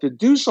Facebook to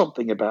do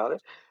something about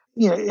it.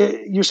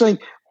 You're saying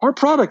our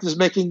product is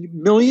making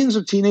millions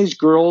of teenage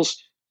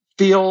girls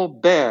feel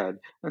bad,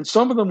 and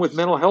some of them with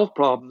mental health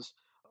problems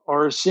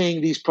are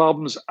seeing these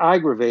problems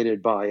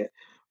aggravated by it.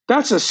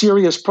 That's a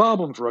serious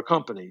problem for a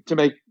company to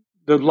make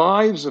the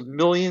lives of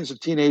millions of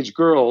teenage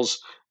girls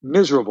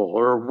miserable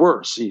or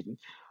worse, even.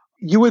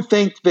 You would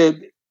think that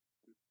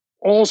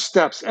all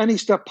steps, any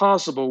step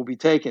possible, will be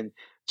taken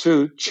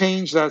to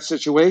change that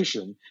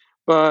situation.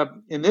 But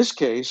in this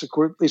case, at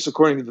least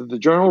according to the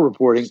journal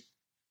reporting,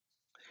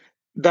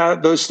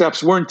 that those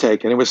steps weren't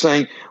taken. It was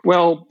saying,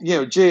 well,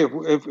 gee,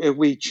 if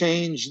we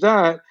change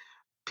that,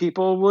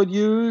 people would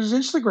use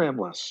Instagram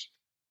less.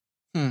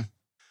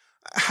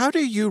 How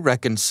do you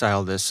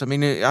reconcile this? I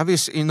mean,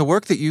 obviously, in the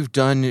work that you've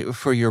done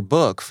for your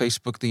book,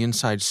 Facebook, The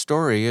Inside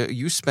Story,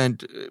 you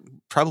spent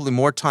probably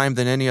more time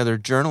than any other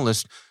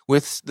journalist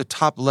with the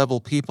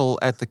top-level people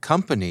at the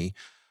company.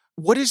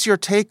 What is your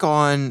take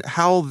on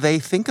how they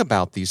think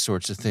about these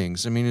sorts of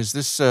things? I mean, is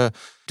this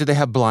do they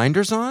have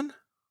blinders on?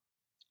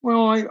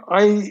 Well,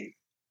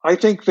 I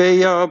think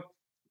they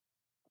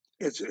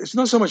it's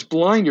not so much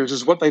blinders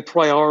as what they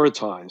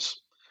prioritize,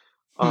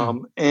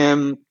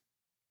 and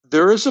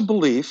there is a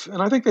belief,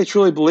 and I think they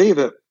truly believe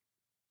it,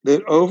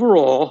 that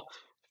overall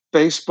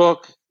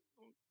Facebook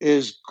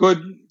is good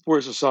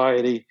for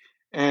society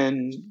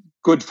and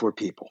good for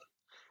people,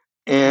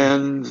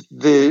 and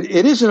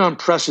it is an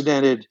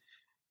unprecedented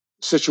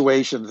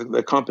situation that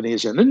the company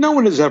is in. And no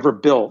one has ever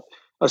built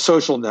a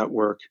social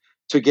network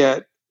to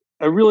get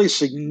a really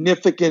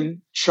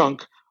significant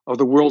chunk of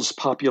the world's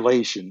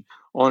population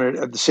on it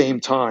at the same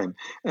time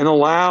and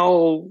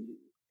allow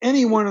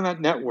anyone in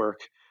that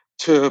network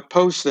to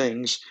post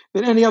things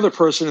that any other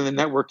person in the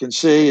network can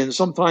see, and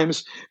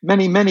sometimes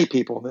many, many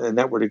people in the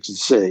network can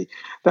see.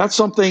 That's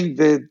something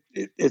that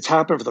it's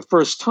happened for the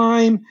first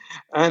time,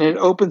 and it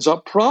opens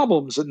up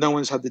problems that no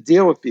one's had to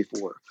deal with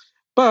before.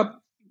 But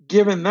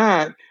given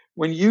that,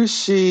 when you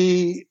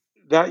see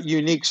that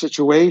unique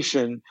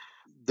situation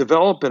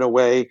develop in a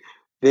way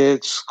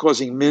that's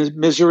causing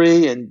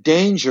misery and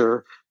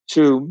danger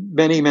to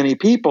many, many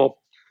people,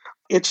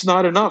 it's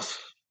not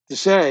enough to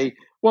say,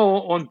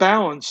 well, on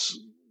balance,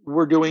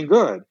 we're doing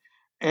good.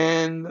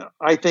 And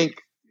I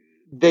think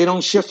they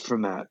don't shift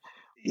from that.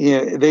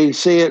 They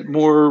say it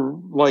more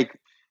like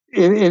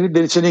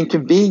it's an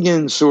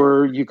inconvenience,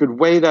 or you could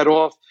weigh that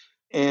off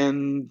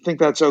and think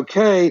that's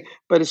okay,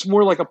 but it's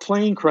more like a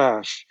plane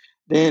crash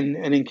than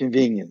an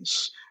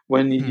inconvenience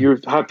when you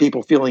have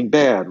people feeling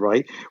bad,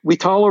 right? We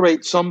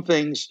tolerate some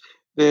things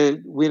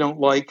that we don't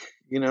like,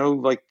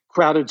 like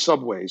crowded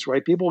subways,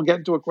 right? People get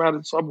into a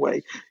crowded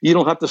subway. You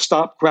don't have to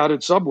stop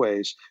crowded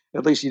subways.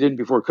 At least you didn't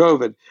before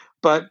COVID.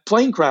 But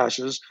plane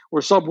crashes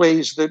or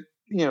subways that,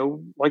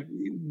 like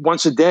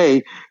once a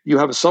day, you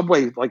have a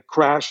subway like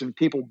crash and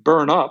people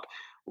burn up.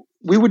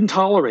 We wouldn't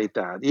tolerate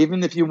that.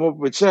 Even if you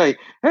would say,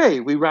 hey,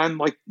 we ran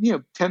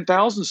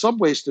 10,000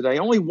 subways today,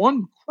 only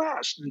one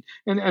crashed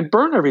and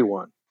burned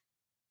everyone.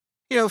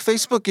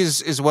 Facebook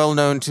is well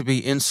known to be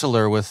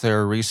insular with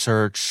their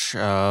research,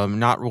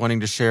 not wanting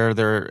to share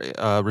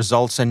their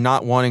results and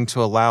not wanting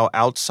to allow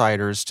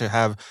outsiders to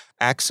have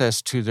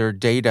access to their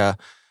data.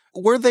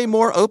 Were they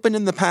more open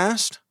in the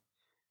past?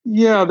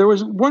 Yeah, there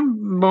was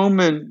one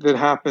moment that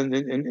happened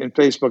in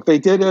Facebook. They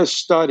did a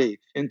study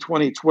in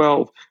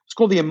 2012. It's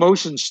called the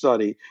Emotion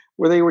Study,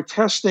 where they were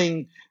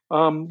testing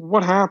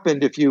what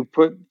happened if you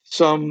put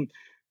some,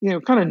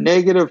 kind of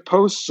negative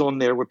posts on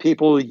there where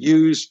people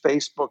use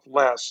Facebook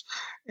less.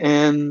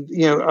 And,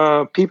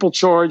 people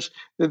charged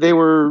that they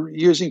were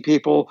using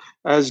people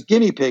as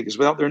guinea pigs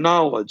without their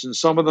knowledge. And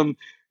some of them,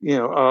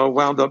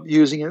 wound up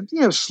using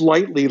it,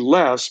 slightly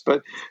less,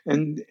 but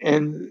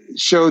and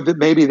showed that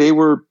maybe they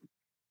were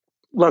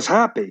less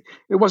happy.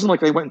 It wasn't like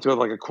they went into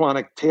a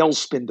chronic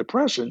tailspin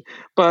depression,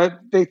 but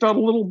they felt a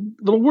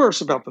little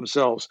worse about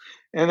themselves.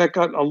 And that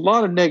got a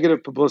lot of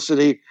negative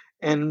publicity.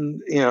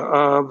 And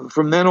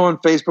from then on,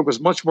 Facebook was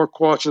much more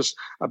cautious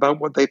about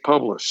what they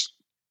published.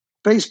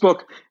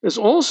 Facebook is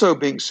also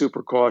being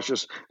super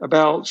cautious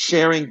about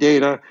sharing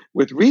data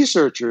with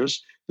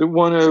researchers that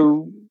want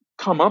to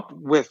come up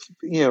with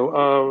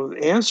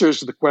answers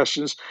to the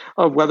questions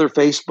of whether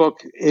Facebook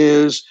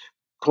is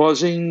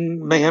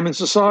causing mayhem in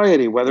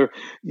society, whether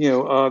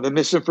the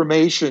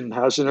misinformation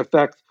has an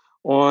effect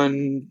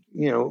on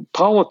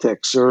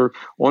politics or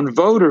on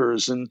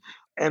voters, and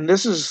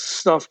this is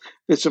stuff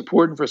that's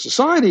important for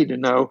society to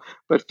know.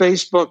 But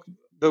Facebook,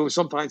 though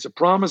sometimes it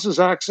promises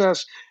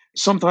access,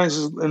 sometimes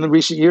in the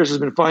recent years has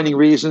been finding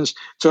reasons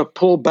to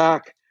pull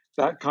back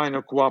that kind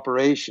of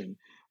cooperation.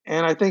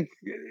 And I think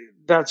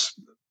that's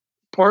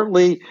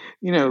partly,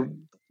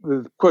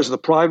 because of the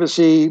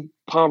privacy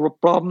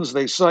problems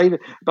they cite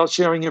about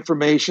sharing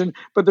information,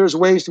 but there's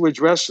ways to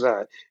address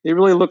that. It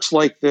really looks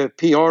like the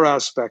PR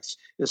aspects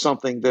is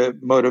something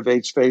that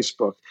motivates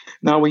Facebook.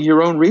 Now, when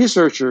your own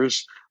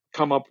researchers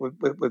come up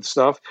with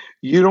stuff,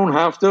 you don't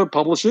have to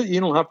publish it, you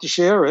don't have to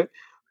share it.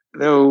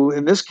 Though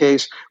in this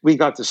case, we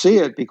got to see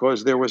it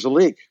because there was a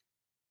leak.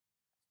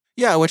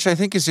 Yeah, which I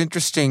think is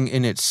interesting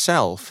in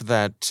itself.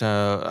 That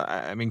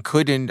I'm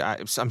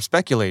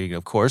speculating,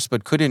 of course,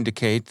 but could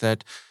indicate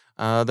that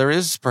there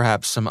is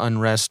perhaps some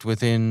unrest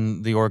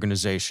within the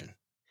organization.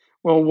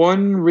 Well,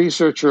 one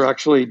researcher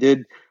actually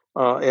did,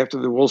 after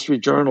the Wall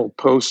Street Journal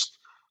post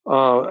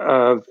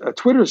a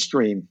Twitter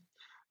stream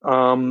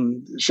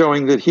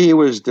showing that he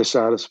was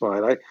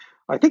dissatisfied.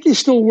 I think he's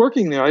still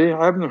working there.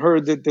 I haven't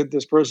heard that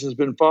this person has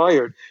been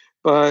fired,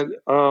 but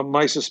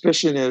my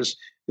suspicion is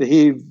that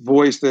he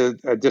voiced a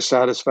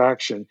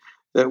dissatisfaction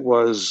that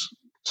was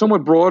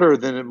somewhat broader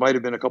than it might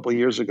have been a couple of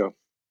years ago.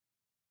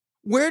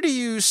 Where do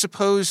you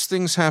suppose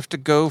things have to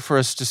go for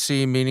us to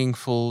see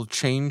meaningful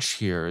change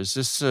here? Is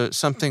this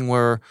something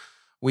where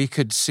we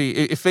could see,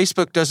 if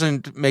Facebook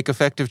doesn't make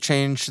effective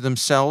change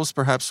themselves,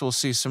 perhaps we'll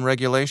see some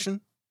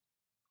regulation?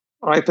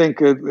 I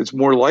think it's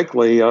more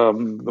likely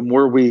the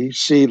more we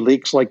see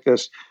leaks like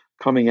this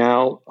coming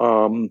out,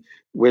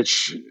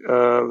 which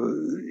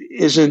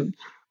isn't,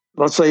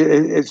 let's say,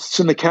 it's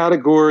in the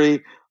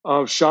category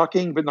of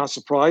shocking but not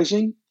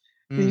surprising.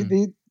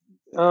 People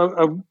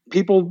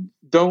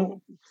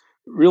don't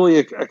really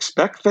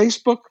expect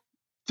Facebook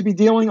to be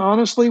dealing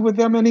honestly with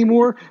them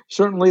anymore.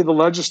 Certainly the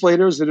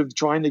legislators that are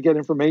trying to get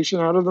information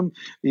out of them,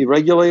 the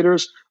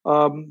regulators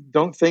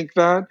don't think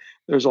that.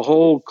 There's a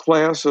whole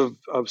class of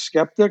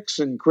skeptics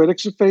and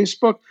critics of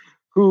Facebook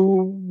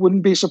who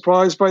wouldn't be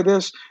surprised by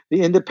this.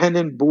 The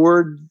independent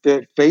board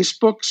that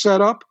Facebook set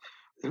up,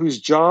 whose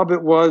job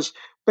it was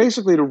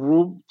basically to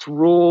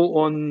rule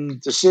on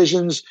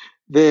decisions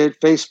that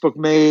Facebook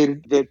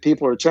made that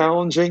people are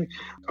challenging,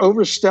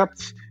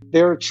 overstepped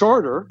their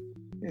charter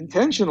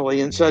intentionally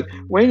and said,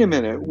 wait a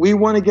minute, we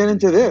want to get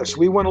into this.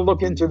 We want to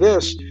look into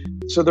this.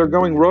 So they're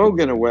going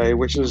rogue in a way,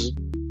 which is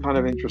kind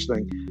of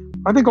interesting.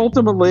 I think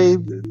ultimately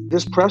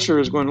this pressure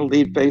is going to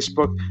lead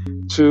Facebook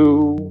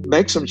to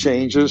make some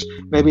changes,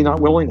 maybe not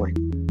willingly.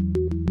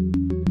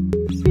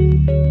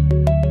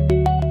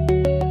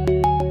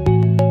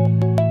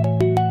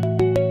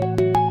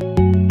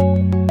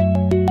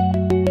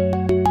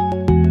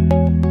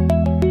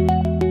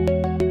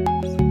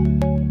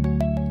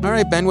 All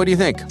right, Ben, what do you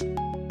think?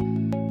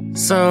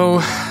 So,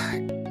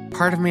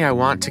 part of me, I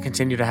want to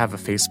continue to have a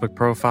Facebook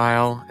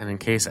profile, and in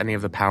case any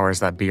of the powers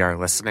that be are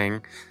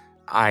listening,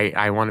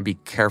 I want to be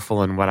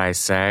careful in what I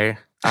say.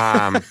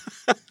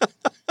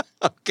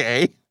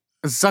 Okay.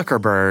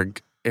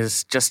 Zuckerberg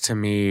is just, to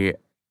me,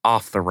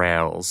 off the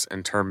rails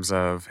in terms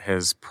of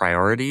his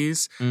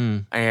priorities.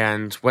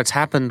 And what's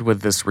happened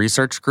with this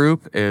research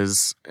group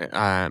is,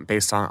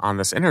 based on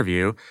this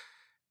interview,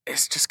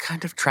 is just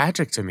kind of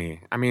tragic to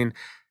me. I mean,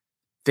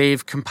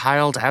 they've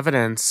compiled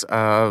evidence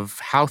of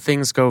how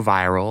things go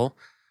viral,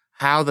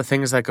 how the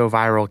things that go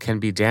viral can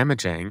be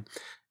damaging.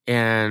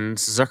 And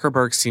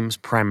Zuckerberg seems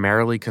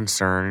primarily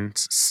concerned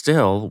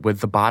still with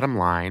the bottom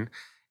line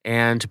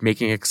and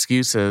making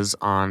excuses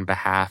on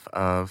behalf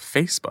of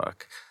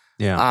Facebook.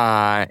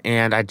 Yeah.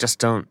 And I just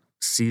don't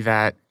see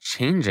that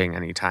changing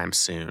anytime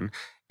soon.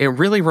 It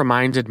really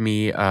reminded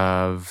me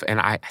of, and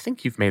I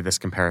think you've made this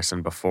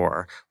comparison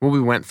before, what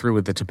we went through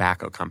with the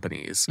tobacco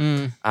companies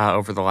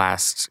over the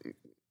last,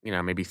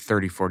 maybe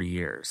 30, 40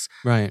 years.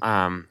 Right.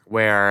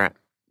 Where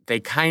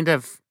they kind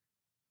of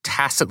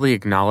tacitly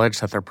acknowledge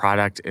that their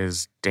product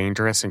is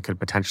dangerous and could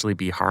potentially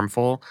be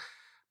harmful,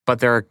 but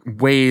there are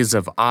ways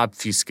of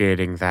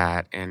obfuscating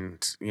that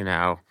and,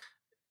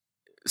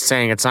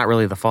 saying it's not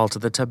really the fault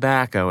of the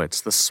tobacco,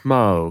 it's the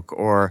smoke,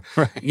 or,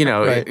 right.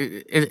 Right.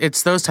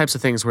 It's those types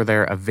of things where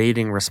they're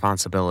evading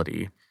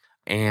responsibility.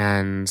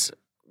 And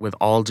with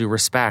all due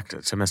respect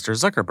to Mr.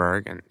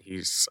 Zuckerberg, and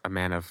he's a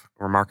man of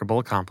remarkable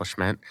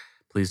accomplishment,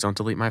 please don't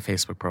delete my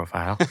Facebook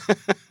profile.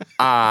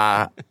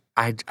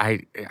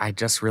 I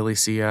just really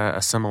see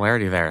a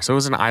similarity there. So it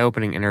was an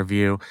eye-opening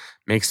interview,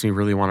 makes me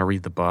really want to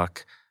read the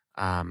book,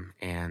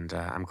 and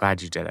I'm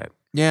glad you did it.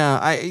 Yeah,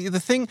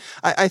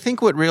 I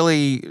think what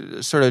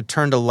really sort of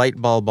turned a light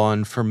bulb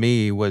on for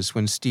me was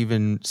when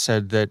Stephen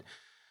said that,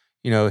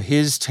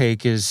 his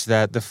take is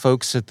that the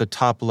folks at the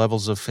top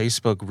levels of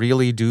Facebook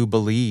really do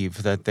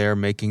believe that they're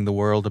making the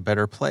world a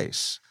better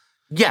place.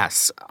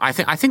 Yes, I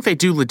think they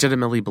do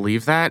legitimately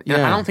believe that.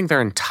 Yeah. I don't think they're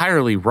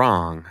entirely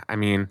wrong. I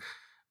mean,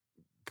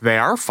 they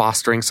are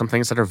fostering some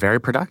things that are very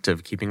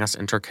productive, keeping us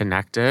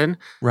interconnected,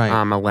 right?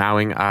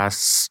 Allowing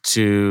us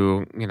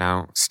to,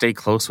 stay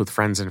close with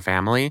friends and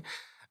family.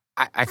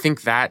 I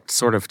think that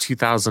sort of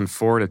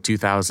 2004 to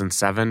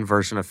 2007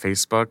 version of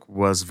Facebook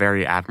was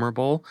very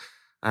admirable.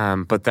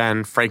 But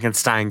then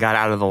Frankenstein got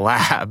out of the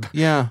lab.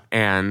 Yeah.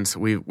 And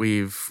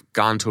we've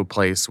gone to a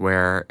place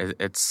where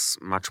it's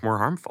much more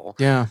harmful.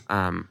 Yeah.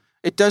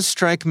 It does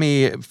strike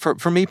me,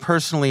 for me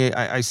personally,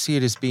 I see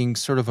it as being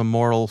sort of a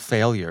moral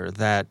failure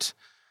that,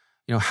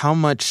 how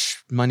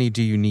much money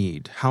do you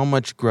need? How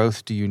much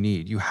growth do you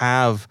need? You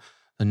have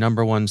the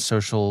number one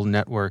social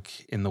network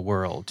in the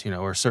world,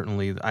 or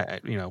certainly,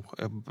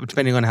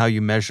 depending on how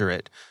you measure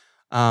it.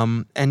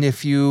 And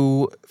if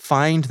you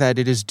find that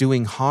it is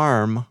doing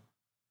harm,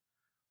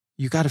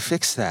 you got to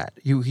fix that.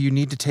 You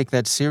need to take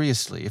that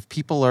seriously. If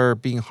people are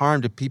being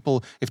harmed,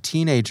 if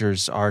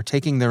teenagers are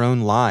taking their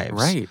own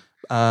lives, right?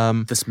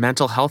 This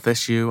mental health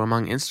issue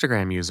among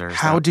Instagram users.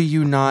 How do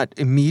you not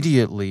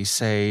immediately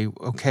say,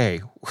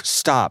 okay,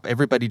 stop,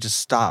 everybody just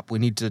stop. We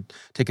need to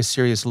take a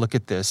serious look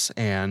at this,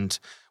 and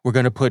we're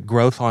going to put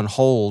growth on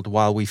hold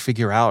while we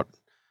figure out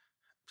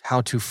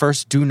how to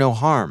first do no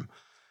harm.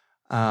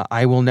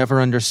 I will never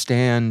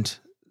understand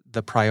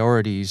the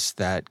priorities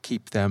that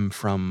keep them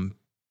from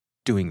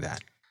doing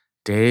that.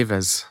 Dave,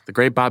 as the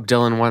great Bob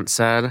Dylan once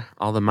said,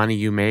 all the money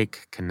you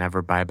make can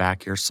never buy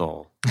back your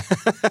soul.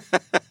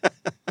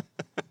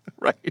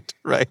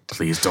 Right.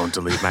 Please don't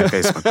delete my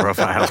Facebook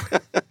profile.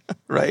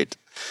 Right.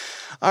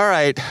 All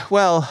right.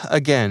 Well,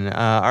 again,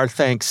 our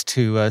thanks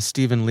to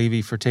Stephen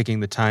Levy for taking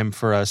the time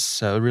for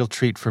us. A real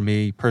treat for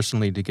me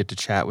personally to get to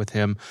chat with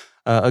him.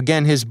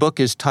 Again, his book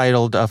is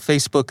titled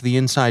Facebook, The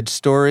Inside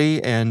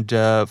Story. And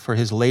for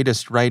his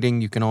latest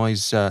writing, you can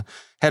always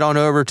head on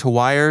over to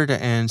Wired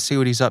and see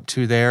what he's up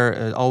to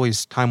there.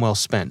 Always time well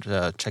spent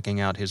checking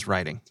out his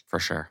writing. For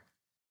sure.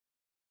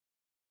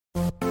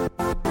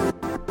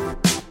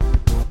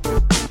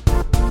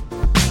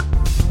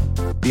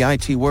 The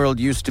IT world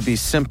used to be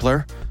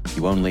simpler.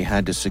 You only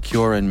had to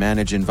secure and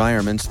manage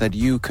environments that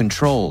you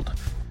controlled.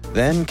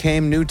 Then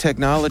came new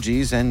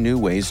technologies and new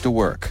ways to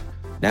work.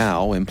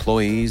 Now,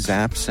 employees,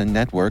 apps, and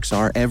networks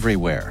are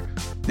everywhere.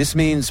 This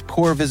means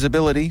poor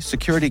visibility,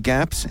 security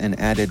gaps, and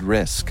added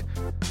risk.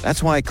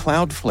 That's why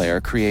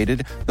Cloudflare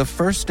created the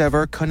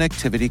first-ever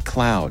connectivity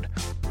cloud.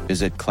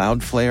 Visit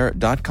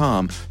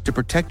cloudflare.com to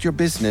protect your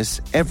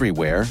business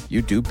everywhere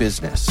you do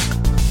business.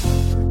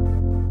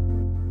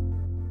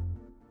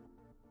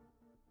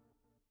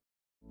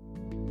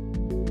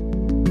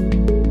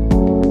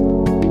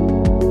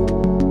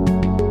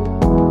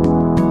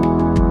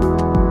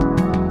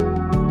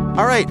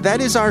 All right,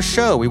 that is our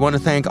show. We want to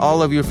thank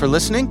all of you for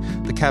listening.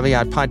 The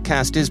Caveat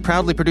podcast is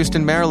proudly produced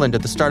in Maryland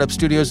at the startup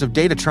studios of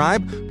Data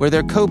Tribe, where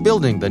they're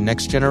co-building the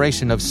next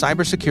generation of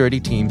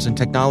cybersecurity teams and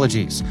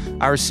technologies.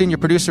 Our senior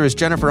producer is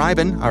Jennifer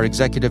Iben. Our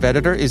executive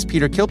editor is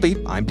Peter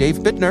Kilpe. I'm Dave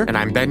Bittner. And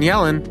I'm Ben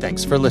Yellen.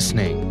 Thanks for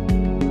listening.